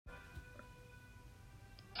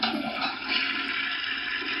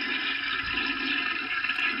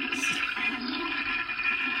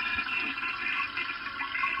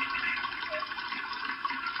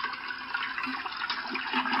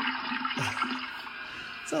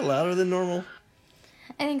that louder than normal?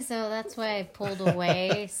 I think so. That's why I pulled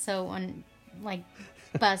away. So one, like,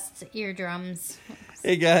 busts eardrums.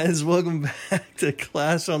 Hey guys, welcome back to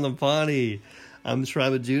Clash on the Potty. I'm the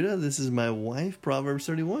Tribe of Judah. This is my wife, Proverbs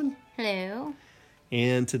 31. Hello.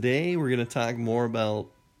 And today we're going to talk more about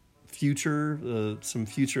some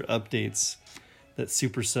future updates that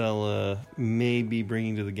Supercell may be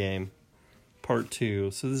bringing to the game. Part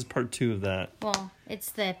 2. So this is part 2 of that. Well,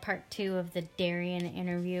 it's the part 2 of the Darian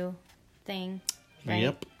interview thing, right?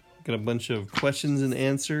 Yep. Got a bunch of questions and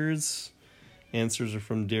answers. Answers are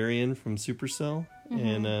from Darian from Supercell.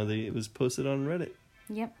 And it was posted on Reddit.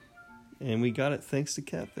 Yep. And we got it thanks to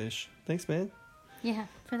Catfish. Thanks, man. Yeah,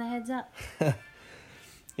 for the heads up.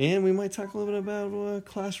 And we might talk a little bit about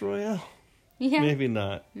Clash Royale. Yeah. Maybe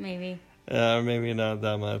not. Maybe. Maybe not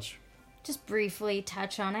that much. Just briefly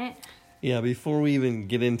touch on it. Yeah, before we even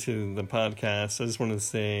get into the podcast, I just want to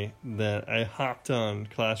say that I hopped on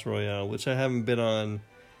Clash Royale, which I haven't been on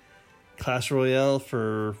Clash Royale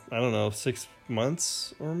for, 6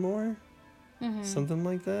 months or more. Something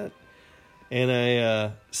like that. And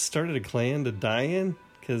I started a clan to die in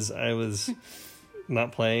because I was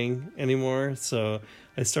not playing anymore. So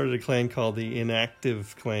I started a clan called the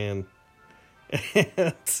Inactive Clan.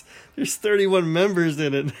 And there's 31 members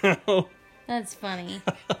in it now. That's funny.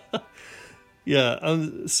 Yeah,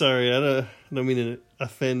 I'm sorry. I don't mean to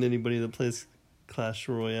offend anybody that plays Clash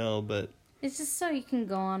Royale, but It's just so you can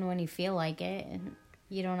go on when you feel like it, and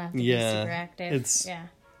you don't have to be super active.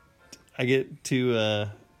 I get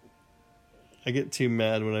too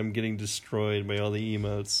mad when I'm getting destroyed by all the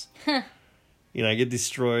emotes. I get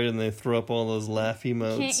destroyed and they throw up all those laugh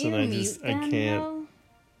emotes,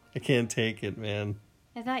 I can't take it, man.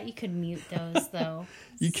 I thought you could mute those though.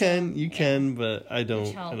 You can, but I don't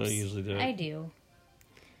usually do it. I do.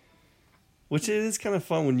 Which it is kind of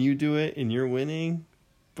fun when you do it and you're winning,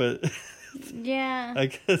 but yeah. I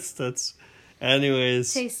guess that's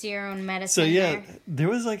anyways. Taste your own medicine. So yeah, there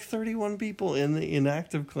was like 31 people in the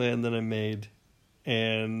inactive clan that I made,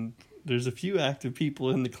 and there's a few active people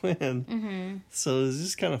in the clan. So it's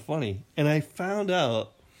just kind of funny. And I found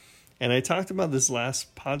out, and I talked about this the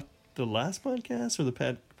last podcast or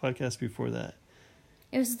the podcast before that.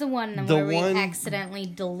 It was the one where we accidentally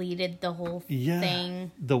deleted the whole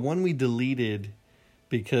thing. The one we deleted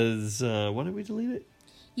because what did we delete it?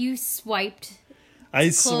 You swiped. I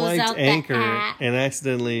swiped Anchor and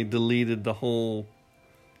accidentally deleted the whole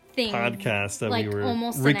thing podcast that we were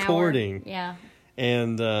almost recording. Yeah.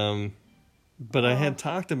 And but I had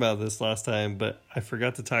talked about this last time, but I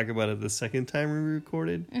forgot to talk about it the second time we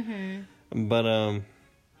recorded. But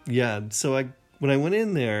yeah, so when I went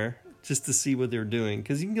in there just to see what they were doing,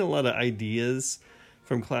 because you can get a lot of ideas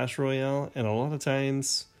from Clash Royale, and a lot of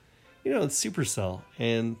times, it's Supercell,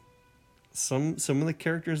 and some of the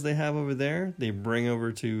characters they have over there, they bring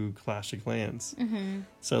over to Clash of Clans.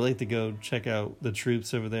 So I like to go check out the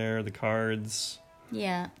troops over there, the cards.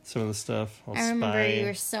 Yeah. Some of the stuff. I remember you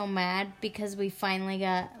were so mad because we finally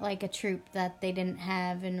got like a troop that they didn't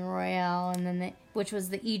have in Royale, and then which was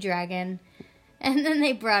the E-Dragon. And then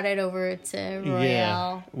they brought it over to Royale.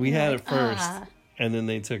 Yeah, we had it first, and then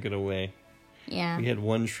they took it away. Yeah. We had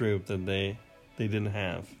one troop that they didn't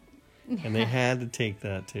have, and they had to take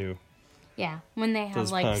that too. Yeah, when they have Those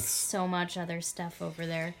punks. So much other stuff over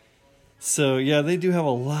there. So yeah, they do have a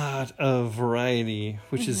lot of variety,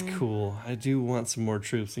 which is cool. I do want some more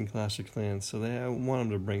troops in Clash of Clans, so I want them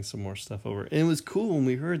to bring some more stuff over. And it was cool when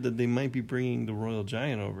we heard that they might be bringing the Royal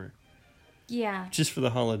Giant over. Yeah. Just for the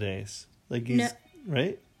holidays.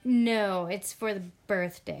 Right? No, it's for the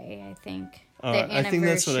birthday, I think. I think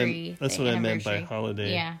that's what I meant by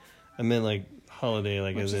holiday. Yeah. I meant like holiday,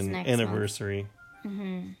 like Which as in anniversary.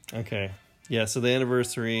 Okay. Yeah, so the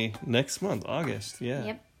anniversary next month, August. Yeah.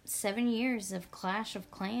 Yep. 7 years of Clash of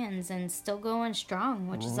Clans and still going strong,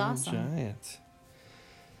 which is awesome. Giant.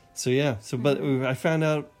 So yeah, but I found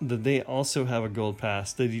out that they also have a gold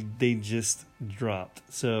pass that they just dropped.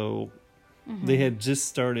 So they had just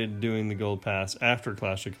started doing the gold pass after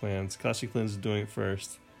Clash of Clans. Clash of Clans is doing it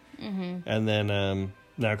first. And then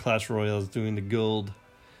now Clash Royale is doing the gold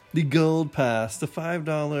pass, the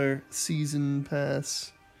 $5 season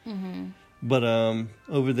pass. But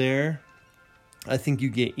over there, I think you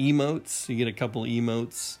get emotes. You get a couple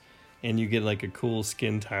emotes, and you get like a cool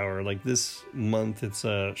skin tower. Like this month, it's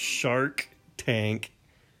a shark tank,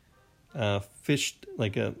 fish,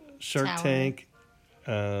 like a shark tank,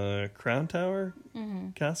 crown tower,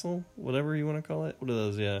 castle, whatever you want to call it. What are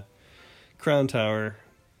those? Yeah, crown tower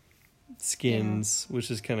skins, which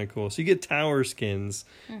is kind of cool. So you get tower skins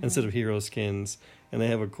instead of hero skins, and they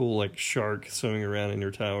have a cool like shark swimming around in your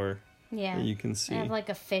tower. Yeah. that you can see. I have like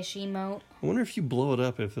a fish emote. I wonder if you blow it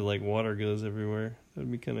up, if the like water goes everywhere.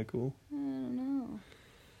 That'd be kind of cool. I don't know.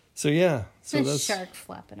 So yeah, so It's a that's shark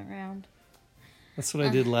flapping around. that's what I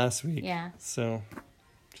did last week. Yeah. So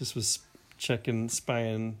just was checking,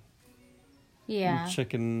 spying, Yeah.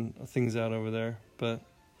 checking things out over there. But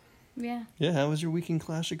Yeah. yeah, how was your week in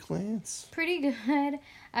Clash of Clans? Pretty good.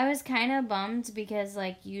 I was kind of bummed because,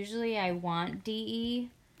 like, usually I want DE.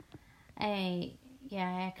 I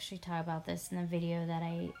actually talked about this in the video that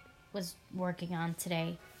I was working on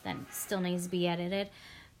today that still needs to be edited.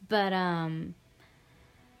 But,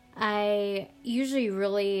 I usually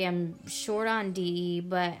really am short on DE,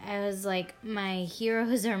 but I was like, my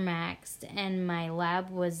heroes are maxed and my lab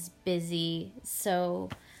was busy, so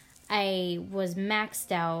I was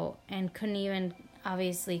maxed out and couldn't even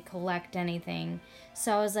obviously collect anything.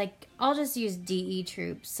 So I was like, I'll just use DE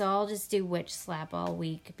troops. So I'll just do Witch Slap all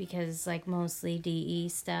week because like mostly DE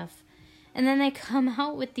stuff. And then they come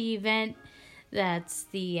out with the event that's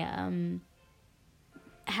the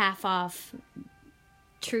half off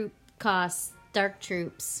troop cost dark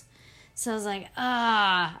troops. So I was like,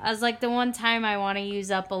 I was like, the one time I want to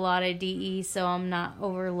use up a lot of DE so I'm not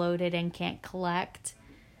overloaded and can't collect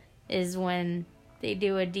is when they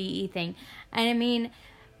do a DE thing. And I mean,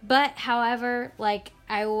 but however, like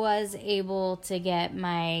I was able to get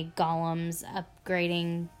my golems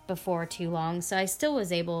upgrading before too long, so I still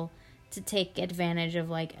was able to take advantage of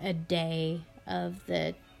like a day of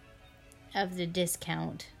the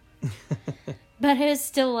discount. But it was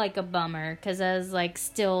still like a bummer because I was like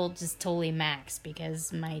still just totally maxed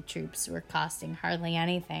because my troops were costing hardly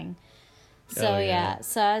anything. So yeah,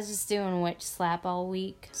 so I was just doing Witch Slap all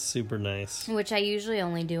week. Super nice. Which I usually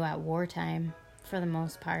only do at wartime for the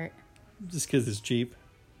most part. Just because it's cheap.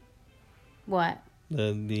 What?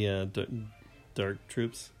 The dark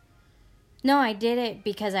troops. No, I did it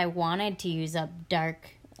because I wanted to use up dark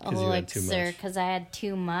elixir because I had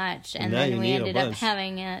too much, and then we ended up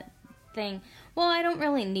having a thing. Well, I don't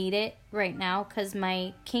really need it right now because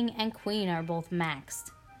my king and queen are both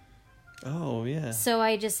maxed. Oh yeah. So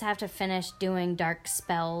I just have to finish doing dark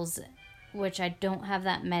spells, which I don't have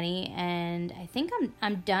that many, and I think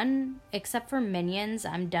I'm done except for minions.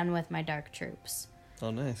 I'm done with my dark troops.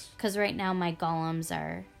 Oh, nice. Because right now my golems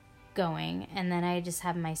are going, and then I just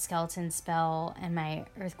have my skeleton spell and my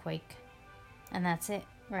earthquake, and that's it,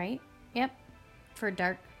 right? Yep, for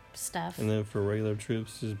dark stuff. And then for regular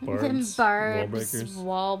troops, just bards,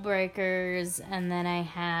 wall breakers, and then I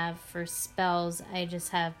have for spells, I just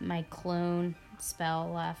have my clone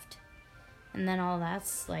spell left, and then all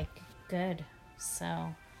that's like good.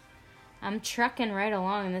 So I'm trucking right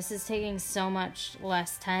along. This is taking so much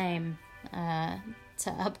less time to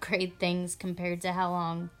upgrade things compared to how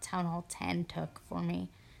long Town Hall 10 took for me.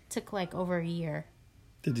 It took like over a year.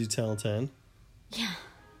 Did you tell 10? Yeah.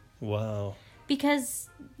 Wow. Because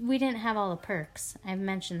we didn't have all the perks. I've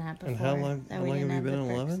mentioned that before. And how long have you been in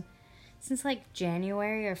 11? Since like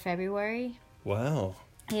January or February. Wow.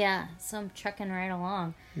 Yeah, so I'm trucking right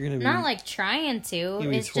along. You're gonna be, not like trying to.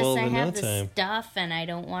 It's just I have the stuff and I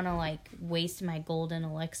don't want to like waste my golden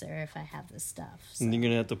elixir if I have the stuff. So. And you're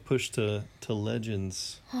going to have to push to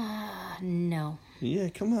Legends. No. Yeah,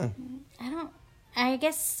 come on. I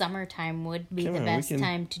guess summertime would be the best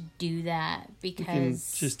time to do that because... We can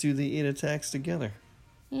just do the 8 attacks together.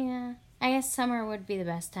 Yeah. I guess summer would be the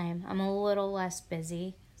best time. I'm a little less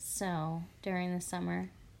busy, so, during the summer.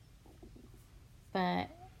 But,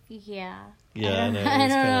 yeah. Yeah,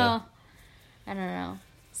 I don't know.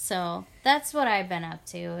 So, that's what I've been up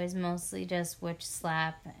to, is mostly just Witch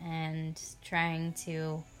Slap and trying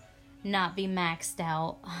to not be maxed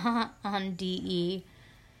out on DE.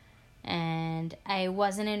 And I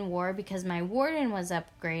wasn't in war because my warden was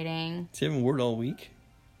upgrading. So you haven't warred all week?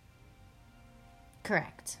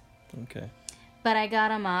 Correct. Okay. But I got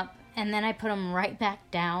him up, and then I put him right back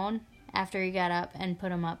down after he got up and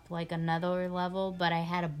put him up like another level. But I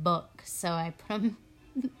had a book, so I put him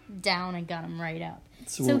down and got him right up.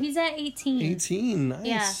 So he's at 18. 18, nice.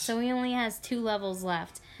 Yeah, so he only has 2 levels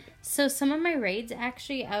left. So some of my raids,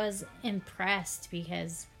 actually, I was impressed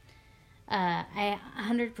because... I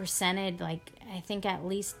 100%ed, like, I think at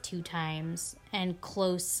least 2 times, and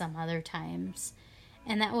close some other times.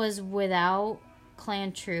 And that was without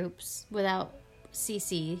clan troops, without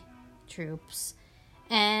CC troops,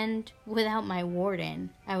 and without my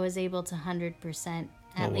warden. I was able to 100%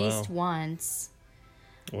 at least once.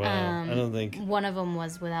 Wow, I don't think... One of them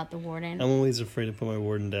was without the warden. I'm always afraid to put my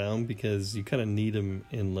warden down because you kind of need him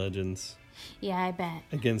in Legends. Yeah, I bet.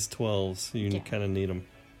 Against 12s, you kind of need him.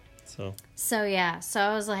 So yeah, so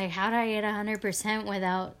I was like, how do I get 100%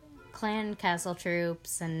 without clan castle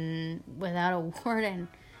troops and without a warden.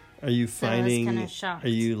 Are you So I was finding? kinda shocked. Are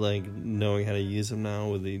you like knowing how to use them now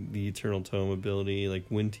with the Eternal Tome ability, like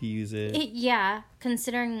when to use it? Yeah,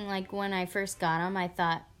 considering like when I first got him, I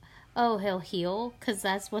thought, oh, he'll heal because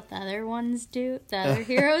that's what the other ones do. The other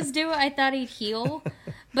heroes do. I thought he'd heal,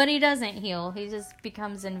 but he doesn't heal. He just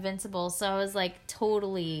becomes invincible. So I was like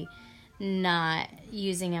totally not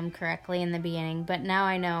using him correctly in the beginning. But now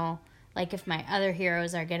I know, like if my other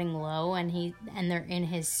heroes are getting low and they're in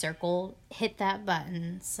his circle, hit that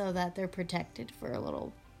button so that they're protected for a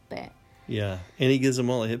little bit. Yeah, and he gives them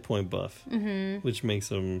all a hit point buff, which makes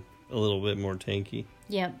them a little bit more tanky.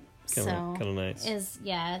 Yep. Kind of nice.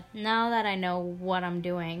 Now that I know what I'm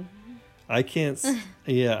doing. I can't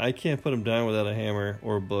put him down without a hammer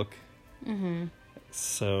or a book. Mm-hmm.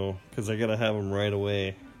 So, because I gotta have him right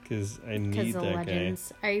away, because I need that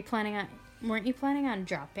legends. Guy. Weren't you planning on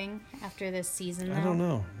dropping after this season, though? I don't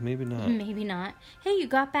know. Maybe not. Maybe not. Hey, you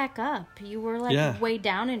got back up. You were, way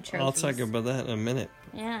down in trophies. I'll talk about that in a minute.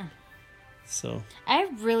 Yeah. So. I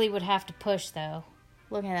really would have to push, though.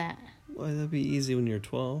 Look at that. Well, that'd be easy when you're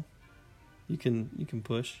 12. You can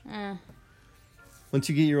push. Once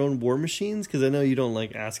you get your own war machines, because I know you don't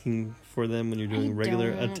like asking for them when you're doing regular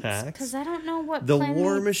attacks. Because I don't know what the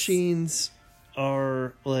war machines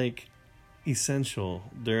are like essential.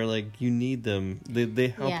 They're like, you need them. They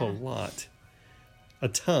help a lot, a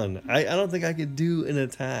ton. I don't think I could do an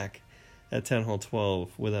attack at Town Hall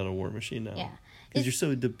 12 without a war machine now. Yeah, because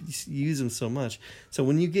you use them so much. So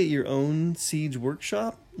when you get your own siege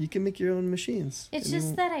workshop, you can make your own machines. It's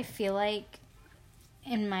just that I feel like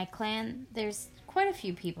in my clan, there's quite a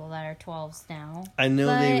few people that are 12s now. I know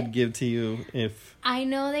they would give to you if... I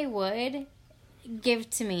know they would give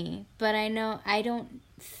to me, but I don't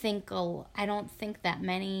think that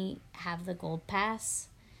many have the gold pass.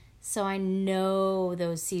 So I know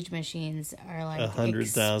those siege machines are like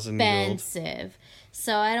 100,000 expensive. gold.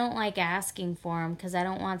 So I don't like asking for them because I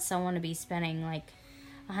don't want someone to be spending like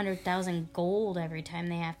 100,000 gold every time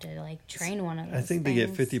they have to like train one of those. I think they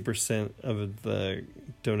get 50% of the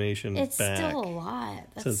donation it's back. It's still a lot.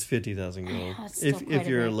 So it's 50,000 gold if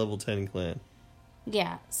you're a level 10 clan.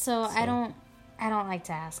 Yeah. So I don't like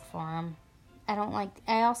to ask for them.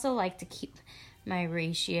 I also like to keep my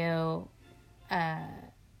ratio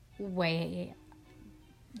way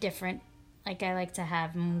different. Like I like to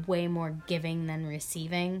have way more giving than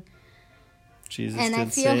receiving. Jesus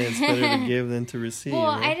did say it's better to give than to receive.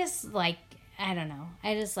 Well, right? I don't know.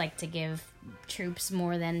 I just like to give troops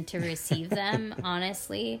more than to receive them,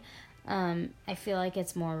 honestly. I feel like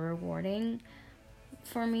it's more rewarding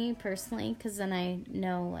for me personally, because then I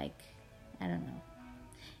know, like, I don't know.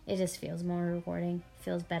 It just feels more rewarding.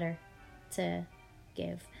 Feels better to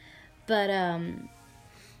give. But,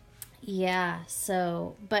 yeah,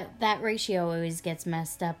 so, but that ratio always gets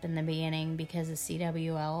messed up in the beginning because of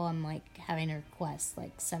CWL. I'm, like, having to request,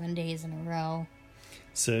 like, 7 days in a row.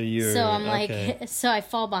 So I'm okay. So I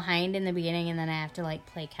fall behind in the beginning and then I have to, like,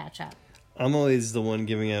 play catch up. I'm always the one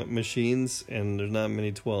giving out machines and there's not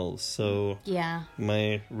many 12s. So yeah,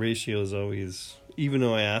 my ratio is always, even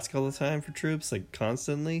though I ask all the time for troops, like,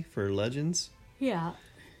 constantly for legends. Yeah.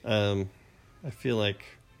 I feel like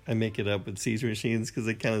I make it up with siege machines because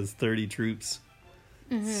it count as 30 troops.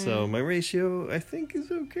 Mm-hmm. So my ratio, I think,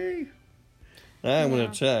 is okay. I'm going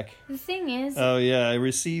to check. The thing is... Oh, yeah. I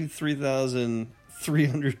received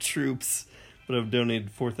 3,300 troops, but I've donated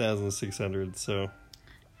 4,600, so...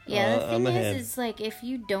 Yeah, the thing is like, if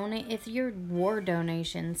your war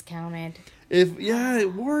donations counted...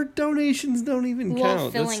 war donations don't even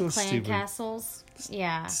count. Filling That's so clan stupid. castles.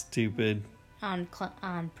 Yeah. Stupid. On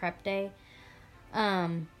prep day.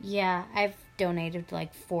 Yeah, I've donated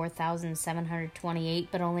like 4,728,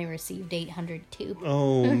 but only received 802.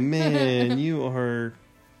 Oh, man, you are...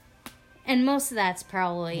 And most of that's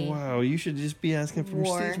probably... Wow, you should just be asking for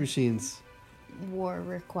siege machines. War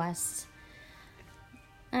requests.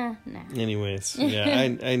 No. Anyways,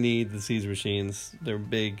 yeah, I need the siege machines. They're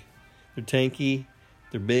big. They're tanky.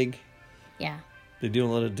 They're big. Yeah. They do a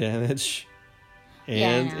lot of damage.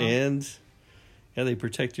 And they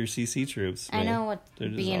protect your CC troops. Man. I know what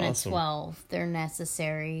being awesome. A 12, they're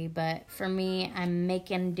necessary, but for me, I'm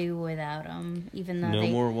making do without them, even though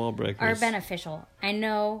they more wall breakers are beneficial. I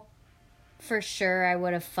know for sure I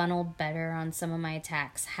would have funneled better on some of my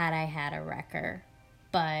attacks had I had a wrecker,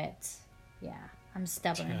 but yeah, I'm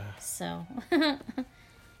stubborn. Yeah. So,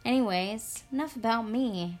 anyways, enough about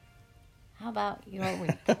me. How about your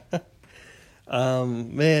week?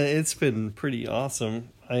 Man, it's been pretty awesome.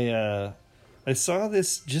 I saw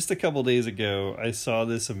this just a couple days ago. I saw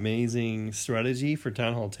this amazing strategy for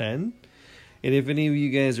Town Hall 10. And if any of you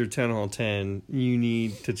guys are Town Hall 10, you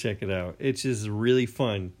need to check it out. It's just really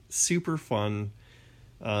fun. Super fun.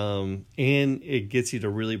 And it gets you to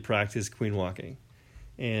really practice queen walking.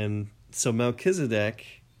 And so Melchizedek,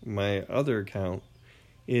 my other account,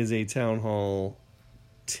 is a Town Hall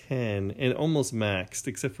 10 and almost maxed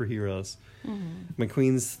except for heroes. My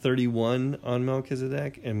queen's 31 on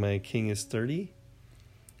Melchizedek and my king is 30.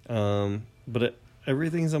 But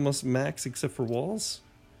everything's almost maxed except for walls.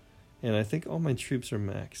 And I think all my troops are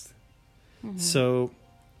maxed. So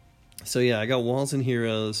yeah, I got walls and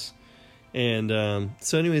heroes. And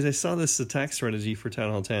so anyways, I saw this attack strategy for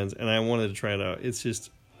Town Hall 10s and I wanted to try it out. It's just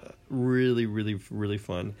really, really, really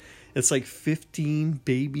fun. It's like 15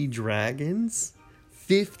 baby dragons.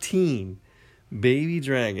 15 baby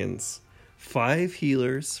dragons. 5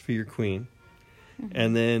 healers for your queen.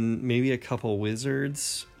 And then maybe a couple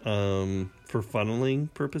wizards for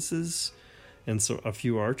funneling purposes. And so a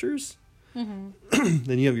few archers. Then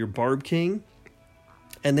you have your Barb King.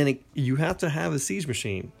 And then you have to have a siege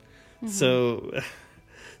machine. So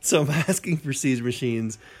I'm asking for siege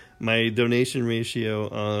machines. My donation ratio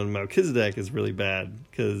on Melchizedek is really bad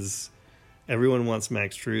because everyone wants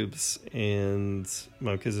max troops and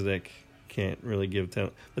Melchizedek can't really give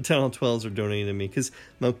 10. The Town Hall 12s are donating to me because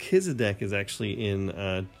Melchizedek is actually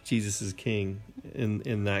in Jesus is King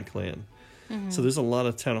in that clan. So there's a lot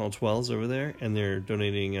of Town Hall 12s over there and they're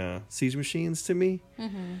donating siege machines to me.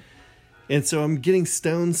 And so I'm getting a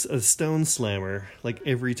stone slammer like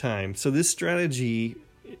every time. So this strategy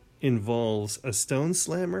involves a stone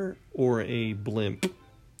slammer or a blimp.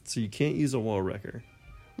 So you can't use a wall wrecker.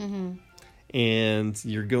 And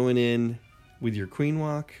you're going in with your queen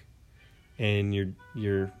walk and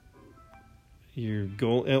you're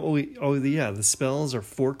going, the spells are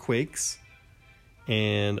 4 quakes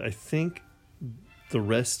and I think the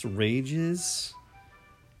rest rages,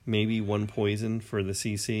 maybe 1 poison for the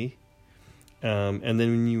CC. And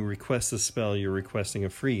then when you request a spell, you're requesting a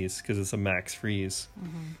freeze because it's a max freeze.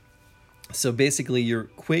 So basically, you're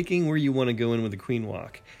quaking where you want to go in with the queen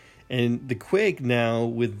walk. And the quake now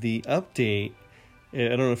with the update, I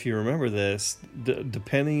don't know if you remember this,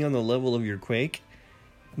 depending on the level of your quake,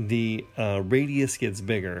 the radius gets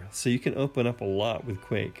bigger. So you can open up a lot with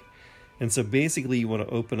quake. And so basically, you want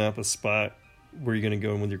to open up a spot where you're going to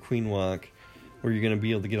go in with your queen walk, where you're going to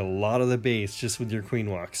be able to get a lot of the base just with your queen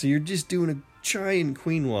walk. So you're just doing a giant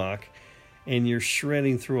queen walk, and you're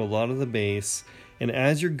shredding through a lot of the base. And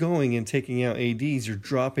as you're going and taking out ADs, you're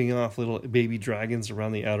dropping off little baby dragons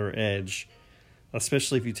around the outer edge,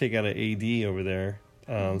 especially if you take out an AD over there,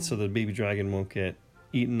 so the baby dragon won't get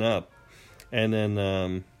eaten up. And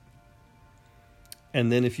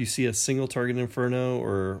then if you see a single target inferno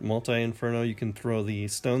or multi-inferno, you can throw the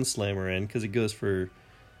stone slammer in because it goes for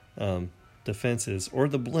defenses, or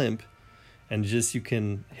the blimp, and just you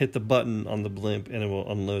can hit the button on the blimp and it will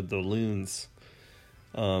unload the loons.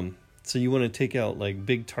 So you want to take out like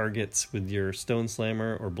big targets with your stone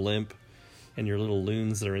slammer or blimp and your little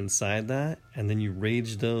loons that are inside that, and then you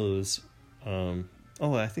rage those. I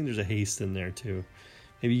think there's a haste in there too.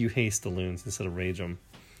 Maybe you haste the loons instead of rage them,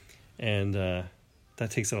 and that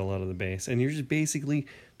takes out a lot of the base. And you're just basically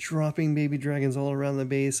dropping baby dragons all around the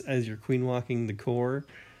base as you're queen walking the core,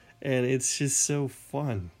 and it's just so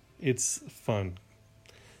fun. It's fun.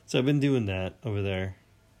 So I've been doing that over there,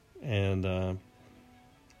 and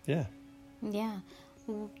yeah.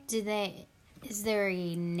 Is there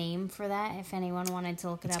a name for that if anyone wanted to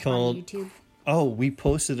look it up called, on YouTube? Oh, we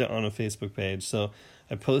posted it on a Facebook page. So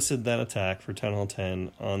I posted that attack for Town Hall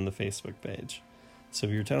 10 on the Facebook page. So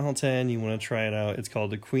if you're Town Hall 10, you want to try it out. It's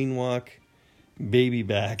called the Queen Walk Baby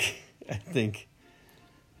Back, I think.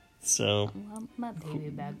 So my baby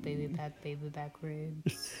back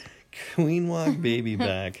ribs. Queen Walk Baby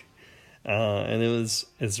Back. And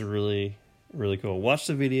it's really, really cool. Watch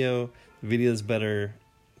the video. The video is better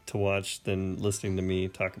to watch than listening to me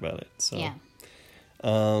talk about it. So yeah.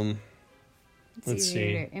 Let's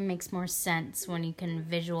see. It makes more sense when you can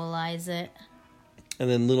visualize it. And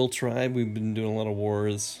then Little Tribe, we've been doing a lot of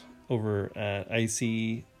wars over at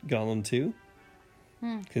Icy Golem 2.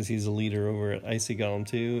 Because he's a leader over at Icy Golem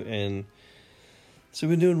 2. And so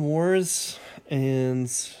we've been doing wars. And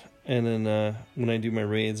then when I do my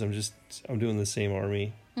raids, I'm doing the same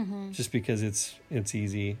army. Just because it's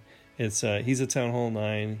easy. He's a Town Hall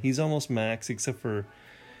 9. He's almost max, except for...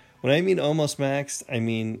 When I mean almost maxed, I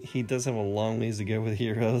mean he does have a long ways to go with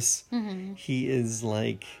heroes. He is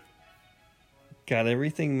like... Got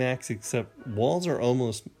everything maxed except... Walls are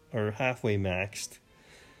halfway maxed.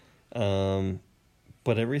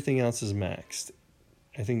 But everything else is maxed.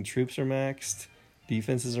 I think troops are maxed.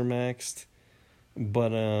 Defenses are maxed.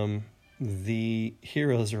 But the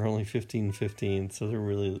heroes are only 15-15, so they're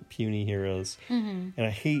really puny heroes. Mm-hmm. And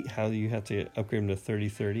I hate how you have to upgrade them to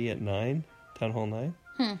 30-30 at 9, Town Hall 9.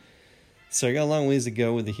 So I got a long ways to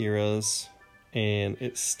go with the heroes, and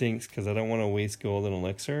it stinks because I don't want to waste gold and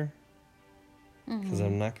elixir. Because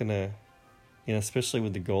I'm not going to, especially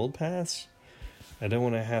with the gold pass, I don't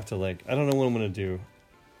want to have to, I don't know what I'm going to do.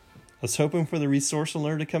 I was hoping for the resource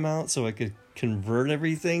alert to come out so I could convert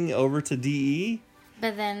everything over to DE.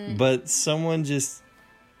 But someone just,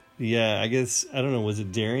 I guess, I don't know, was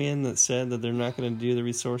it Darian that said that they're not going to do the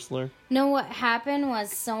resource alert? No, what happened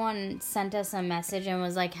was someone sent us a message and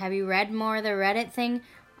was like, have you read more of the Reddit thing?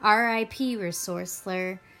 RIP resource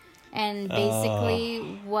alert. And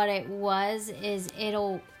basically what it was is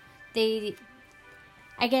I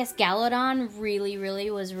guess Galadon really, really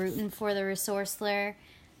was rooting for the resource alert.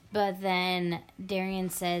 But then Darian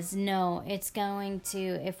says, no, it's going to,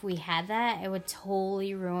 if we had that, it would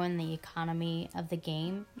totally ruin the economy of the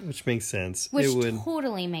game. Which makes sense. Which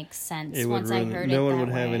totally makes sense once I heard it. No one would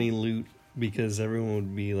have any loot because everyone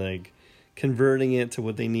would be converting it to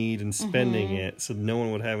what they need and spending it. So no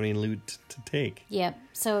one would have any loot to take. Yep.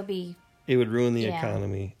 So it would ruin the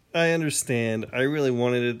economy. I understand. I really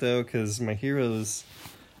wanted it though because my heroes,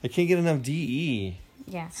 I can't get enough DE.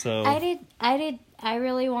 Yeah. So I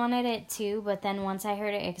really wanted it too, but then once I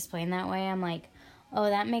heard it explained that way, I'm like,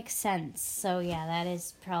 oh, that makes sense. So yeah, that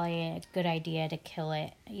is probably a good idea to kill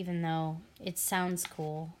it, even though it sounds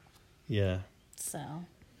cool. Yeah. So.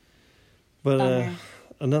 But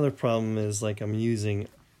another problem is I'm using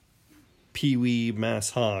Pee-wee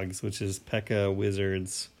Mass Hogs, which is P.E.K.K.A.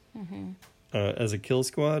 Wizards, as a kill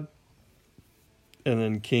squad. And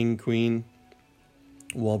then King, Queen,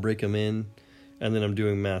 wall break them in. And then I'm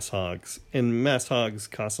doing Mass Hogs. And Mass Hogs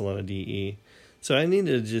cost a lot of DE. So I need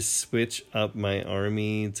to just switch up my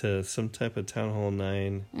army to some type of Town Hall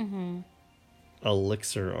 9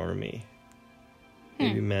 elixir army.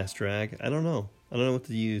 Maybe Mass Drag. I don't know. I don't know what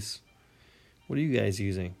to use. What are you guys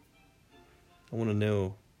using? I want to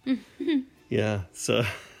know. Yeah, so...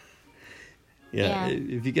 Yeah,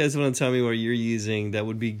 if you guys want to tell me what you're using, that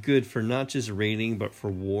would be good for not just raiding, but for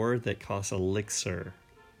war that costs elixir.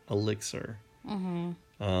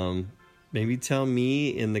 Maybe tell me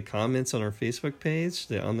in the comments on our Facebook page,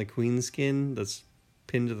 on the Queen skin that's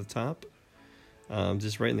pinned to the top.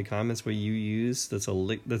 Just write in the comments what you use.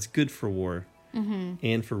 That's good for war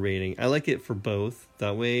and for raiding. I like it for both.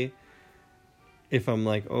 That way, if I'm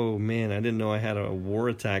like, oh man, I didn't know I had a war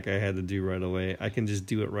attack I had to do right away, I can just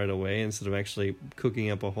do it right away instead of actually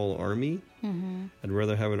cooking up a whole army. I'd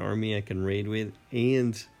rather have an army I can raid with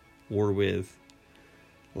and war with.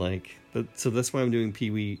 So that's why I'm doing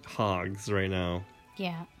Pee-wee Hogs right now.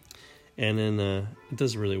 Yeah. And then it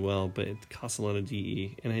does really well, but it costs a lot of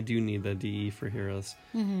DE, and I do need that DE for heroes.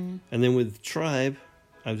 And then with Tribe,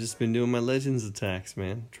 I've just been doing my Legends attacks,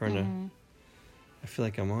 man. Trying to... I feel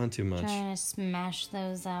like I'm on too much. Trying to smash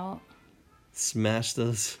those out. Smash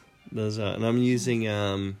those out. And I'm using...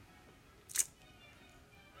 I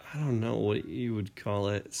don't know what you would call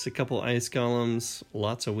it. It's a couple ice golems,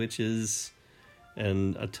 lots of witches...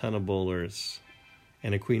 and a ton of bowlers,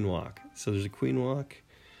 and a queen walk. So there's a queen walk,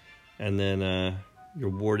 and then you're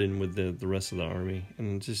warden with the rest of the army,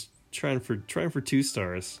 and just trying for 2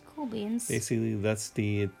 stars. Cool beans. Basically, that's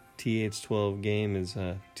the TH12 game is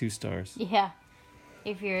 2 stars. Yeah,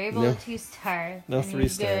 if you're able to 2-star, no 3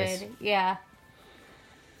 stars. Good. Yeah.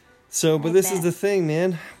 So, but this is the thing,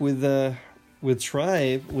 man. With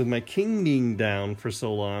Tribe, with my king being down for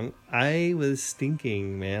so long, I was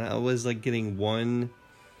stinking, man. I was getting 1,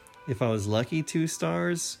 if I was lucky, 2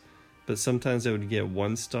 stars, but sometimes I would get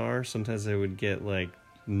 1 star. Sometimes I would get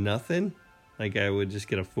nothing. I would just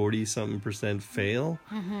get a 40-something% fail.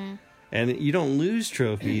 And you don't lose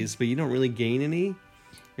trophies, but you don't really gain any.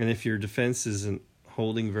 And if your defense isn't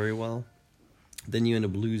holding very well, then you end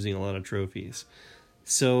up losing a lot of trophies.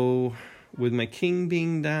 So with my king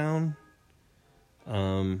being down...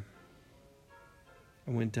 I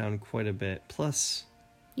went down quite a bit. Plus,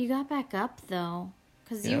 you got back up though,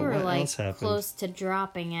 because you were close to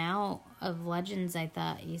dropping out of Legends. I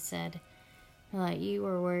thought you said, you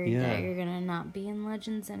were worried that you're gonna not be in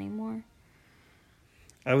Legends anymore.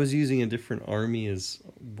 I was using a different army as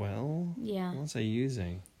well. Yeah. What was I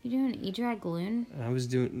using? You doing E-Dragloon? I was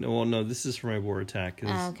doing no. This is for my war attack.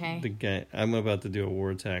 Okay. The guy I'm about to do a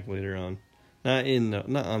war attack later on, not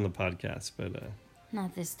on the podcast, but.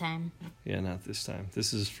 Not this time. Yeah, not this time.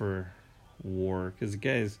 This is for war. Because the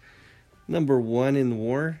guy's number 1 in the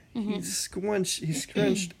war. He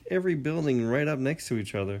scrunched every building right up next to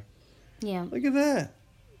each other. Yeah. Look at that.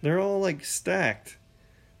 They're all stacked.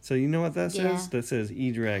 So you know what that Yeah. says? That says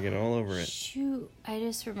E-Dragon all over it. Shoot, I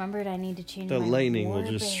just remembered I need to change The my lightning war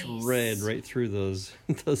will just base. shred right through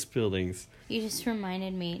those buildings. You just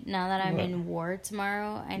reminded me. Now that I'm What? in war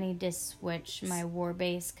tomorrow, I need to switch my war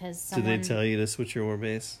base because Did someone... they tell you to switch your war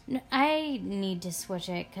base? I need to switch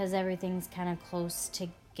it because everything's kind of close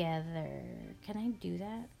together. Can I do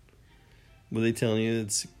that? Were they telling you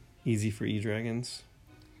it's easy for E-Dragons?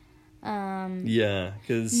 Um, Yeah,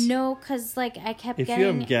 because no, because like I kept if getting... you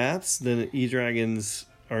have gaps, then E-Dragons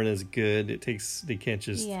aren't as good. They can't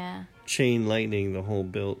just Yeah. chain lightning the whole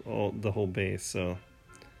the whole base. So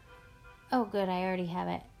Oh, good. I already have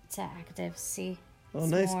it to active. See? oh,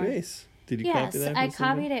 It's nice more. base. Did you Yes, copy that? I from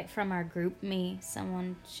somebody? copied it from our group me.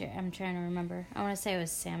 Someone, I'm trying to remember. I want to say it was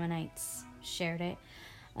Salmonites shared it.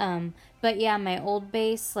 But yeah, my old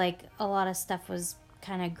base, like a lot of stuff was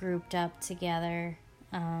kind of grouped up together.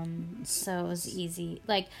 So it was easy.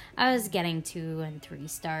 Like I was getting 2 and 3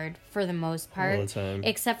 starred for the most part, All the time.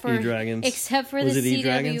 except for E-Dragons? except for Was the it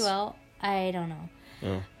E-Dragons? CWL. I don't know.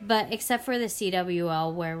 Oh. But except for the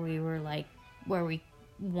CWL where we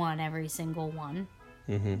won every single one,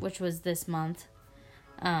 which was this month.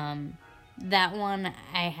 That one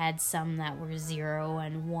I had some that were 0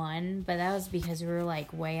 and 1, but that was because we were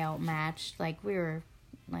like way outmatched. Like we were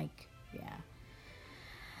like, yeah.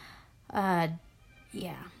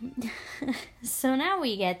 So now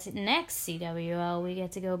we get to next CWL, we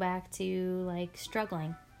get to go back to like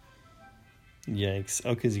struggling. Yikes!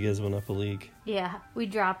 Oh, because you guys went up a league. Yeah, we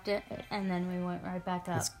dropped it and then we went right back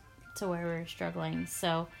up to where we were struggling.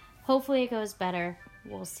 So hopefully it goes better.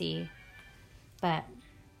 We'll see. But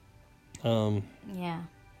yeah.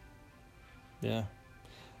 Yeah.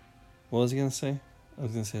 What was I gonna say? I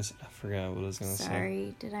was gonna say I forgot what I was gonna say.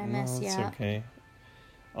 Sorry, did I mess you it's up? okay.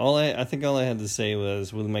 I think all I had to say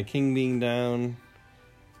was with my king being down.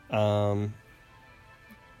 That's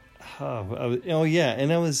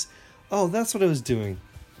what I was doing.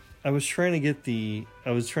 I was trying to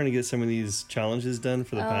get some of these challenges done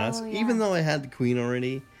for the past. yeah. Even though I had the queen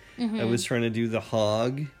already, I was trying to do the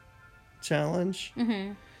hog challenge.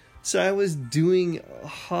 Mm-hmm. So I was doing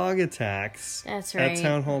hog attacks That's right. at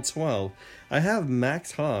Town Hall 12. I have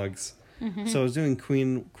max hogs. So I was doing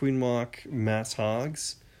Queen Walk mass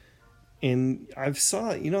hogs. And I've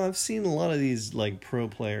seen a lot of these like pro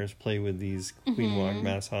players play with these Queen Walk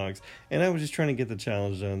mass hogs. And I was just trying to get the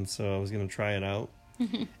challenge done, so I was going to try it out.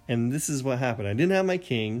 And this is what happened. I didn't have my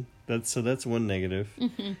king. That's one negative.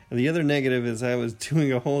 And the other negative is I was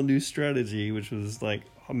doing a whole new strategy, which was like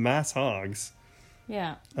mass hogs.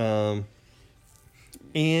 Yeah.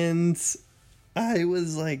 And I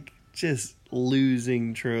was like just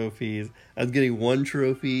losing trophies. I was getting 1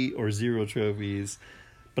 trophy or 0 trophies,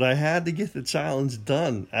 but I had to get the challenge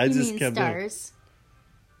done. I You just mean kept stars?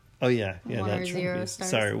 Oh yeah, 1 not or 0 trophies. stars?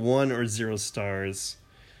 Sorry, 1 or 0 stars,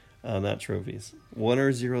 not trophies. 1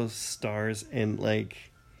 or 0 stars, and like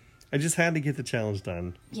I just had to get the challenge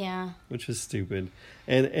done. Yeah. Which was stupid,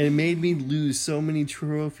 and it made me lose so many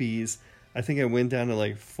trophies. I think I went down to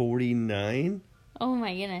like 49. Oh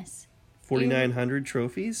my goodness. 4,900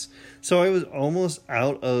 trophies. So I was almost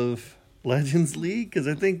out of Legends League because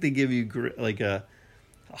I think they give you like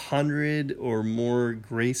 100 or more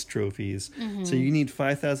Grace trophies. So you need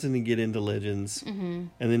 5,000 to get into Legends. And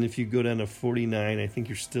then if you go down to 49, I think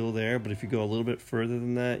you're still there. But if you go a little bit further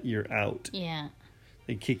than that, you're out. Yeah.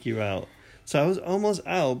 They kick you out. So I was almost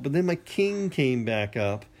out, but then my king came back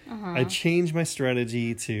up. I changed my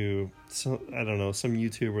strategy to, some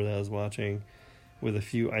YouTuber that I was watching with a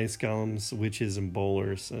few ice golems, witches, and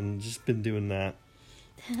bowlers, and just been doing that.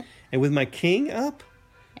 And with my king up,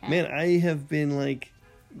 man, I have been like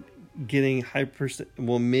getting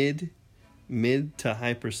mid to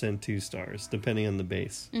high percent 2 stars, depending on the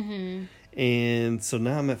base. And so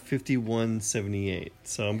now I'm at 5178.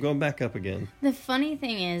 So I'm going back up again. The funny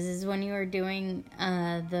thing is when you were doing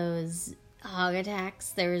those hog attacks,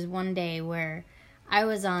 there was one day where I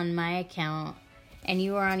was on my account and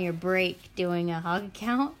you were on your break doing a hog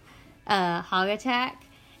attack,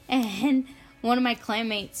 and one of my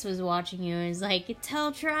clanmates was watching you and was like,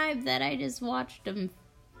 tell Tribe that I just watched him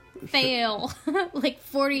fail like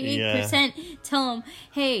 48%. Tell him,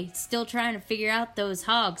 hey, still trying to figure out those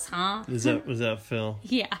hogs, huh? Was that Phil?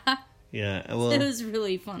 Yeah. Yeah, well, It was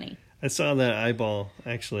really funny. I saw that eyeball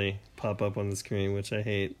actually pop up on the screen, which I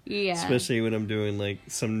hate. Yeah. Especially when I'm doing like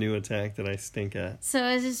some new attack that I stink at. So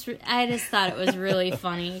I just thought it was really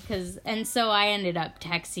funny so I ended up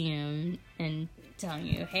texting you and telling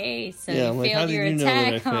you, hey, so Yeah, I'm you like, how failed did your you know that I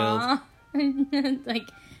attack, huh? Like,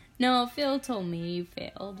 no, Phil told me you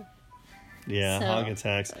failed. Yeah, So- hog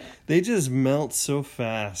attacks. They just melt so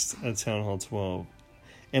fast at Town Hall 12.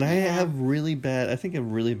 And I Yeah. have really bad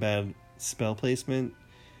spell placement.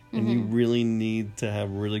 And you really need to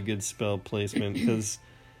have really good spell placement because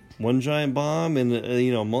one giant bomb and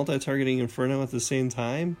multi-targeting Inferno at the same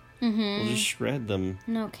time will just shred them.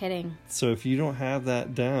 No kidding. So if you don't have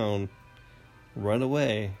that down right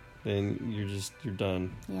away, then you're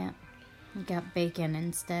done. Yeah. You got bacon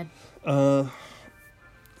instead. Some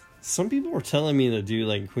people were telling me to do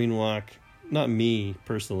like Queen Walk, not me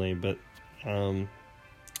personally, but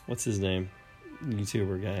what's his name?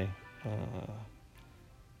 YouTuber guy.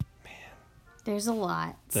 There's a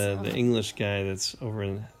lot. The English guy that's over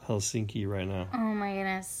in Helsinki right now. Oh my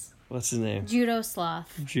goodness. What's his name? Judo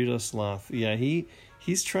Sloth. Judo Sloth. Yeah,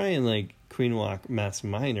 he's trying like Queen Walk Mass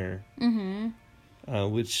Minor.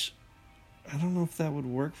 Which I don't know if that would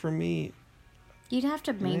work for me. You'd have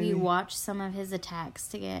to maybe watch some of his attacks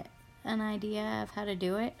to get an idea of how to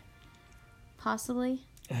do it. Possibly.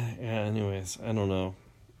 Yeah, anyways, I don't know.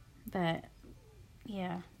 But,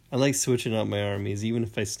 yeah. I like switching up my armies, even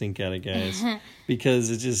if I stink at it, guys. Because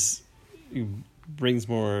it brings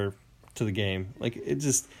more to the game. Like,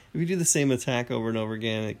 if you do the same attack over and over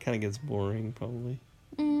again, it kind of gets boring, probably.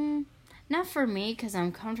 Not for me, because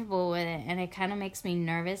I'm comfortable with it, and it kind of makes me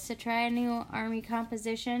nervous to try a new army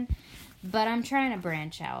composition. But I'm trying to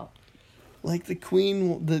branch out. Like the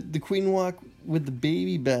Queen Walk with the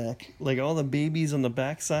baby back. Like all the babies on the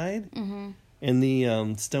backside. And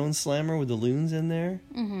the Stone Slammer with the loons in there.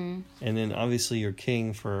 And then obviously your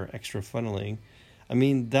king for extra funneling. I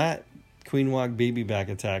mean, that Queen Walk baby back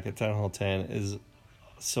attack at Town Hall 10 is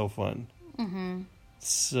so fun.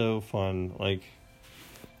 So fun. Like,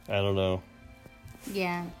 I don't know.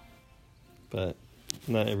 Yeah. But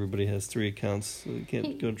not everybody has 3 accounts, so you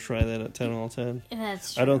can't go try that at Town Hall 10.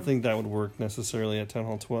 That's true. I don't think that would work necessarily at Town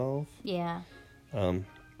Hall 12. Yeah.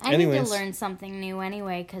 I need to learn something new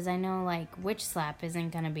anyway, because I know, like, Witch Slap isn't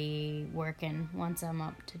going to be working once I'm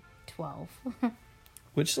up to 12.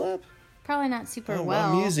 Witch Slap? Probably not super well.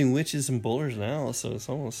 Well, I'm using witches and bowlers now, so it's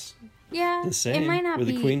almost the same. It might not with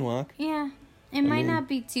be, the Queen Walk. Yeah. It might not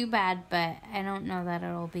be too bad, but I don't know that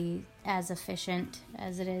it'll be as efficient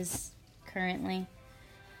as it is currently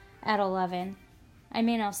at 11. I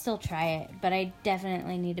mean, I'll still try it, but I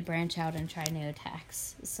definitely need to branch out and try new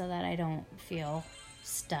attacks so that I don't feel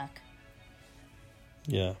stuck.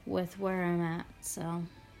 Yeah. With where I'm at, so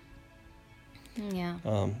yeah.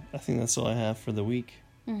 I think that's all I have for the week.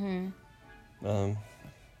 Yeah,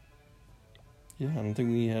 I don't think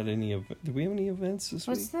we had any did we have any events this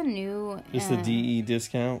week? What's the new Just the DE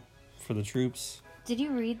discount for the troops. Did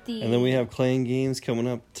you read the And then we have Clan Games coming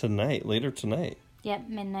up later tonight. Yep,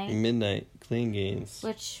 midnight. Midnight Clan Games.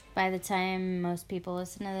 Which by the time most people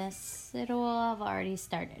listen to this, it will have already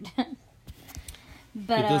started.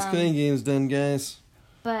 But Get those Clan Games done, guys.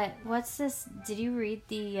 But what's this? Did you read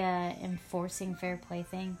the enforcing fair play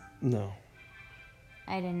thing? No.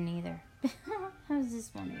 I didn't either. I was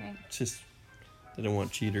just wondering. Just they don't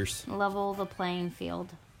want cheaters. Level the playing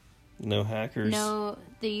field. No hackers. No,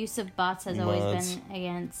 the use of bots has always been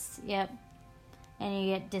against. Yep. And you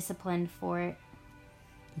get disciplined for it.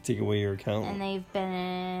 They take away your account. And they've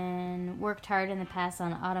worked hard in the past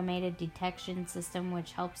on automated detection system,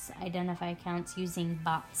 which helps identify accounts using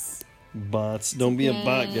bots. Bots. Don't be a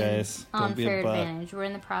bot, guys. Don't be a bot. Advantage. We're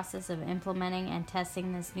in the process of implementing and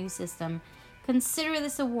testing this new system. Consider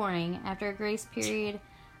this a warning. After a grace period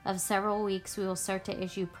of several weeks, we will start to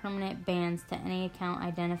issue permanent bans to any account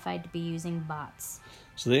identified to be using bots.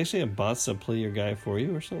 So they actually have bots that play your guy for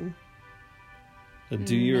you or something? That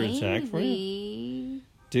do your attack for you?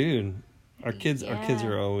 Dude, our kids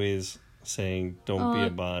are always saying, don't be a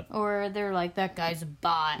bot. Or they're like, that guy's a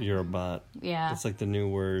bot. You're a bot. Yeah. That's like the new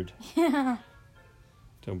word. Yeah.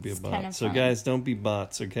 Don't be a bot. Kind of so fun. guys, don't be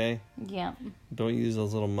bots, okay? Yep. Don't use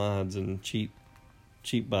those little mods and cheat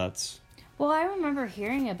bots. Well, I remember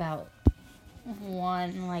hearing about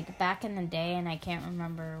one, like, back in the day, and I can't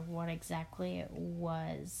remember what exactly it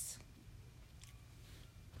was.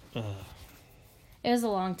 It was a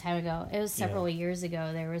long time ago. It was several years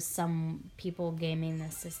ago. There was some people gaming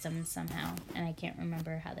the system somehow, and I can't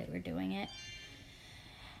remember how they were doing it.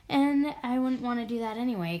 And I wouldn't want to do that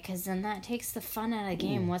anyway, because then that takes the fun out of the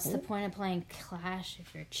game. What's the point of playing Clash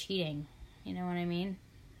if you're cheating? You know what I mean?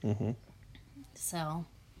 Mm-hmm. So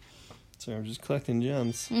I'm just collecting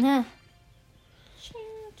gems. Yeah.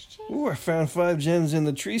 Ooh, I found 5 gems in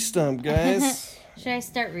the tree stump, guys. Should I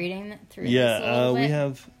start reading through this a little bit? We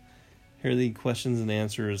have here are the questions and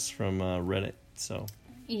answers from Reddit. So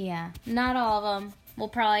yeah, not all of them. We'll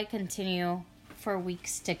probably continue for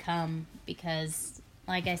weeks to come because,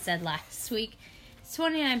 like I said last week, it's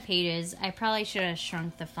 29 pages. I probably should have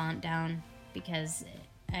shrunk the font down because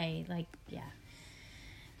I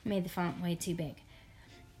made the font way too big.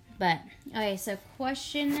 But, okay, so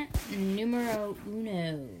question numero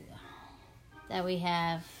uno that we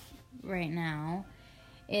have right now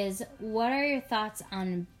is, what are your thoughts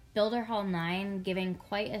on Builder Hall 9 giving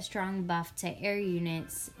quite a strong buff to air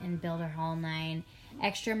units in Builder Hall 9,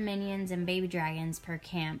 extra minions and baby dragons per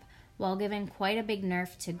camp, while giving quite a big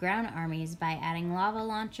nerf to ground armies by adding lava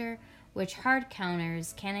launcher, which hard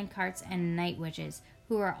counters cannon carts and night witches,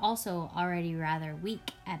 who are also already rather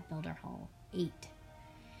weak at Builder Hall 8.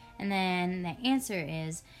 And then the answer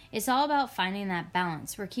is, it's all about finding that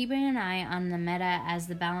balance. We're keeping an eye on the meta, as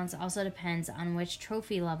the balance also depends on which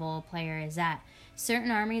trophy level a player is at.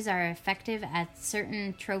 Certain armies are effective at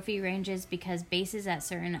certain trophy ranges because bases at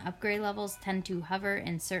certain upgrade levels tend to hover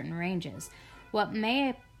in certain ranges. What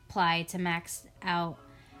may apply to maxed out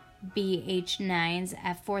BH9s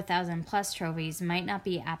at 4,000 plus trophies might not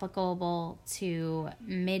be applicable to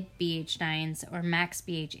mid BH9s or max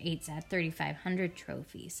BH8s at 3,500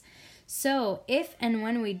 trophies. So, if and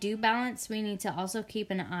when we do balance, we need to also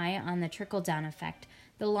keep an eye on the trickle-down effect.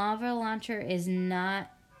 The lava launcher is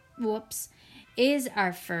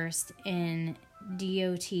our first in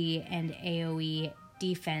DOT and AoE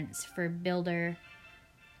defense for builder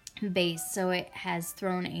base, so it has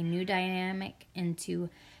thrown a new dynamic into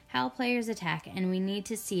how players attack, and we need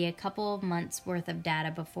to see a couple of months worth of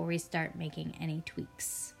data before we start making any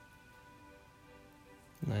tweaks.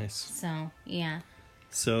 Nice. So, yeah.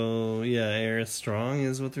 So, yeah, air is strong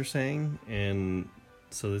is what they're saying, and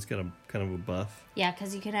so it's got a kind of a buff. Yeah,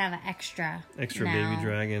 because you can have extra now. Baby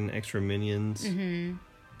dragon, extra minions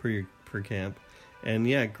per camp. And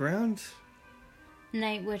yeah, ground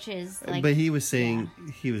night witches, but he was saying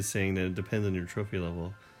that it depends on your trophy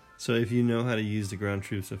level. So if you know how to use the ground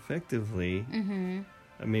troops effectively,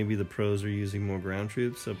 maybe the pros are using more ground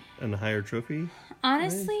troops and a higher trophy.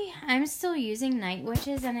 Honestly, I'm still using night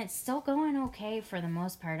witches, and it's still going okay for the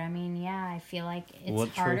most part. I mean, yeah, I feel like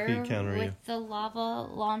it's harder with the lava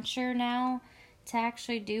launcher now to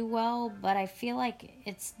actually do well, but I feel like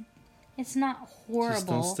it's not horrible. Just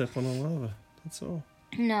don't step on the lava. That's all.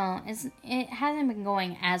 No, it hasn't been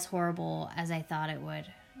going as horrible as I thought it would,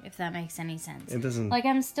 if that makes any sense. It doesn't. Like,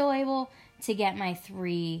 I'm still able to get my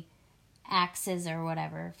 3 axes or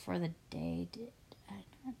whatever for the day. Did I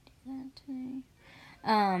not do that today?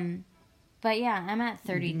 But yeah, I'm at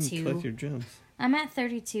 32. You collect your gems. I'm at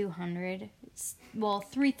 3,200. Well,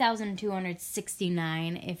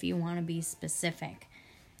 3,269 if you want to be specific.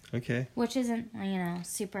 Okay. Which isn't,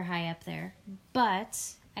 super high up there. But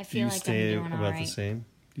I feel like I'm doing all right. Do you stay about the same,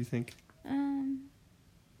 do you think?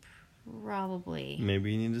 Probably.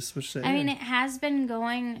 Maybe you need to switch that. I mean, it has been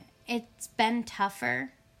going, it's been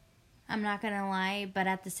tougher. I'm not going to lie. But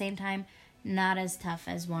at the same time, not as tough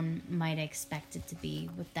as one might expect it to be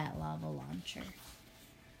with that lava launcher.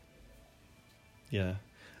 Yeah.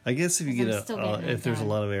 I guess if you get if there's a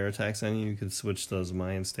lot of air attacks on you, you could switch those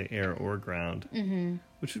mines to air or ground. Mm-hmm.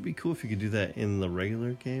 Which would be cool if you could do that in the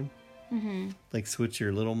regular game. Mm-hmm. Like switch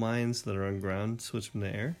your little mines that are on ground, switch them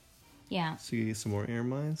to air. Yeah. So you get some more air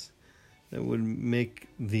mines. That would make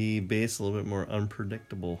the base a little bit more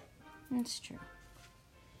unpredictable. That's true.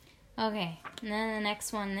 Okay, and then the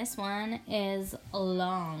next one, this one is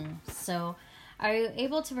long. So, are you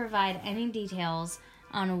able to provide any details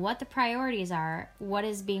on what the priorities are, what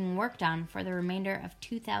is being worked on for the remainder of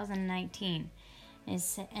 2019?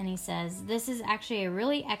 And he says, this is actually a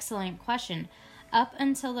really excellent question. Up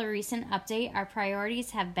until the recent update, our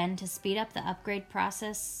priorities have been to speed up the upgrade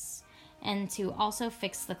process and to also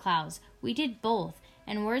fix the clouds. We did both,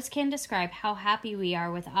 and words can't describe how happy we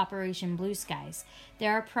are with Operation Blue Skies.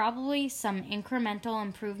 There are probably some incremental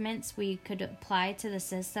improvements we could apply to the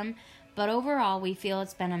system, but overall we feel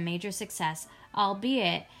it's been a major success,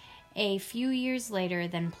 albeit a few years later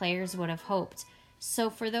than players would have hoped.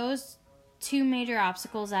 So for those 2 major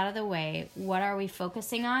obstacles out of the way, what are we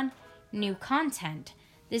focusing on? New content.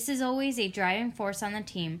 This is always a driving force on the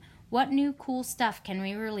team. What new cool stuff can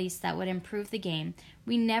we release that would improve the game?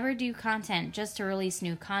 We never do content just to release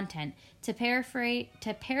new content. To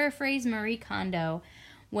paraphrase Marie Kondo,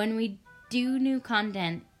 when we do new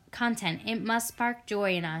content, it must spark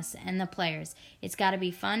joy in us and the players. It's got to be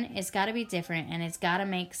fun, it's got to be different, and it's got to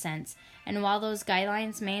make sense. And while those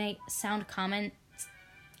guidelines may sound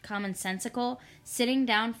commonsensical, sitting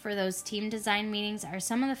down for those team design meetings are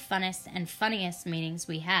some of the funnest and funniest meetings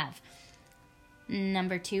we have.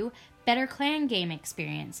 Number 2, better clan game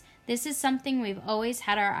experience. This is something we've always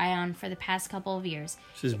had our eye on for the past couple of years.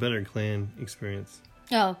 Just better clan experience.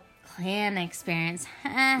 Oh, clan experience.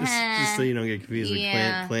 just so you don't get confused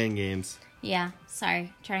with clan games. Yeah,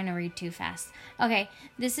 sorry, trying to read too fast. Okay,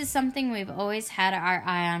 this is something we've always had our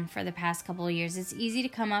eye on for the past couple of years. It's easy to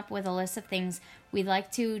come up with a list of things we'd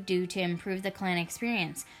like to do to improve the clan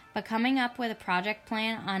experience, but coming up with a project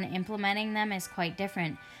plan on implementing them is quite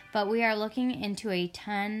different. But we are looking into a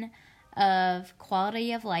ton of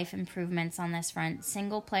quality of life improvements on this front.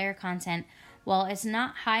 Single player content, while it's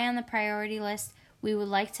not high on the priority list, we would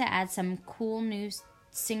like to add some cool new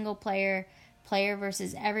single player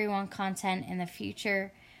versus everyone content in the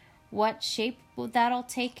future. What shape that'll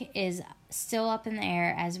take is still up in the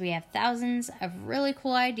air, as we have thousands of really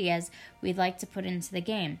cool ideas we'd like to put into the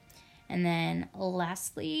game. And then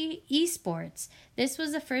lastly, esports. This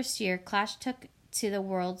was the first year Clash took to the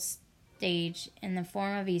world stage in the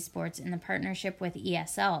form of esports in the partnership with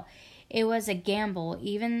ESL. It was a gamble,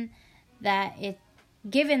 given that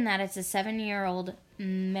it's a 7-year-old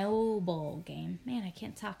mobile game. Man, I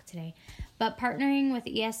can't talk today. But partnering with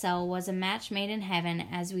ESL was a match made in heaven,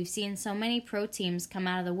 as we've seen so many pro teams come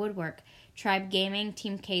out of the woodwork. Tribe Gaming,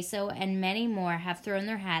 Team Queso, and many more have thrown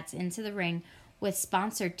their hats into the ring with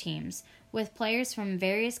sponsored teams. With players from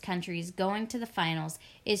various countries going to the finals,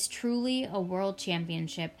 is truly a world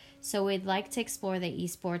championship, so we'd like to explore the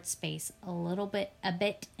esports space a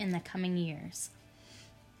bit in the coming years.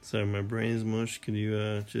 Sorry, my brain's mush. Can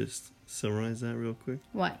you just summarize that real quick?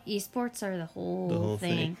 What? Esports are the whole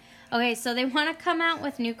thing. Okay, so they want to come out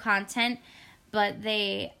with new content, but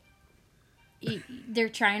they're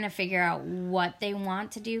trying to figure out what they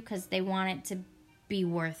want to do because they want it to be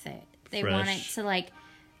worth it. They want it to, like,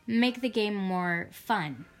 make the game more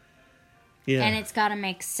fun. Yeah. And it's got to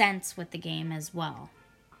make sense with the game as well.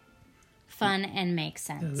 Fun and make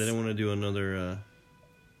sense. Yeah, they don't want to do another...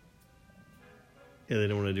 they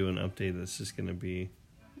don't want to do an update that's just going to be...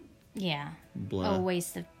 Yeah. Blah. A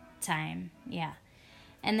waste of time. Yeah.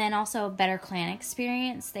 And then also a better clan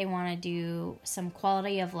experience. They want to do some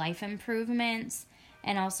quality of life improvements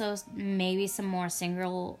and also maybe some more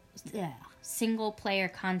single player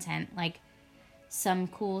content, like some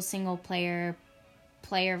cool single player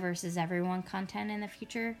versus everyone content in the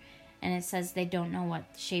future. And it says they don't know what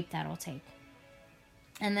shape that'll take.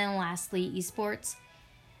 And then lastly, esports.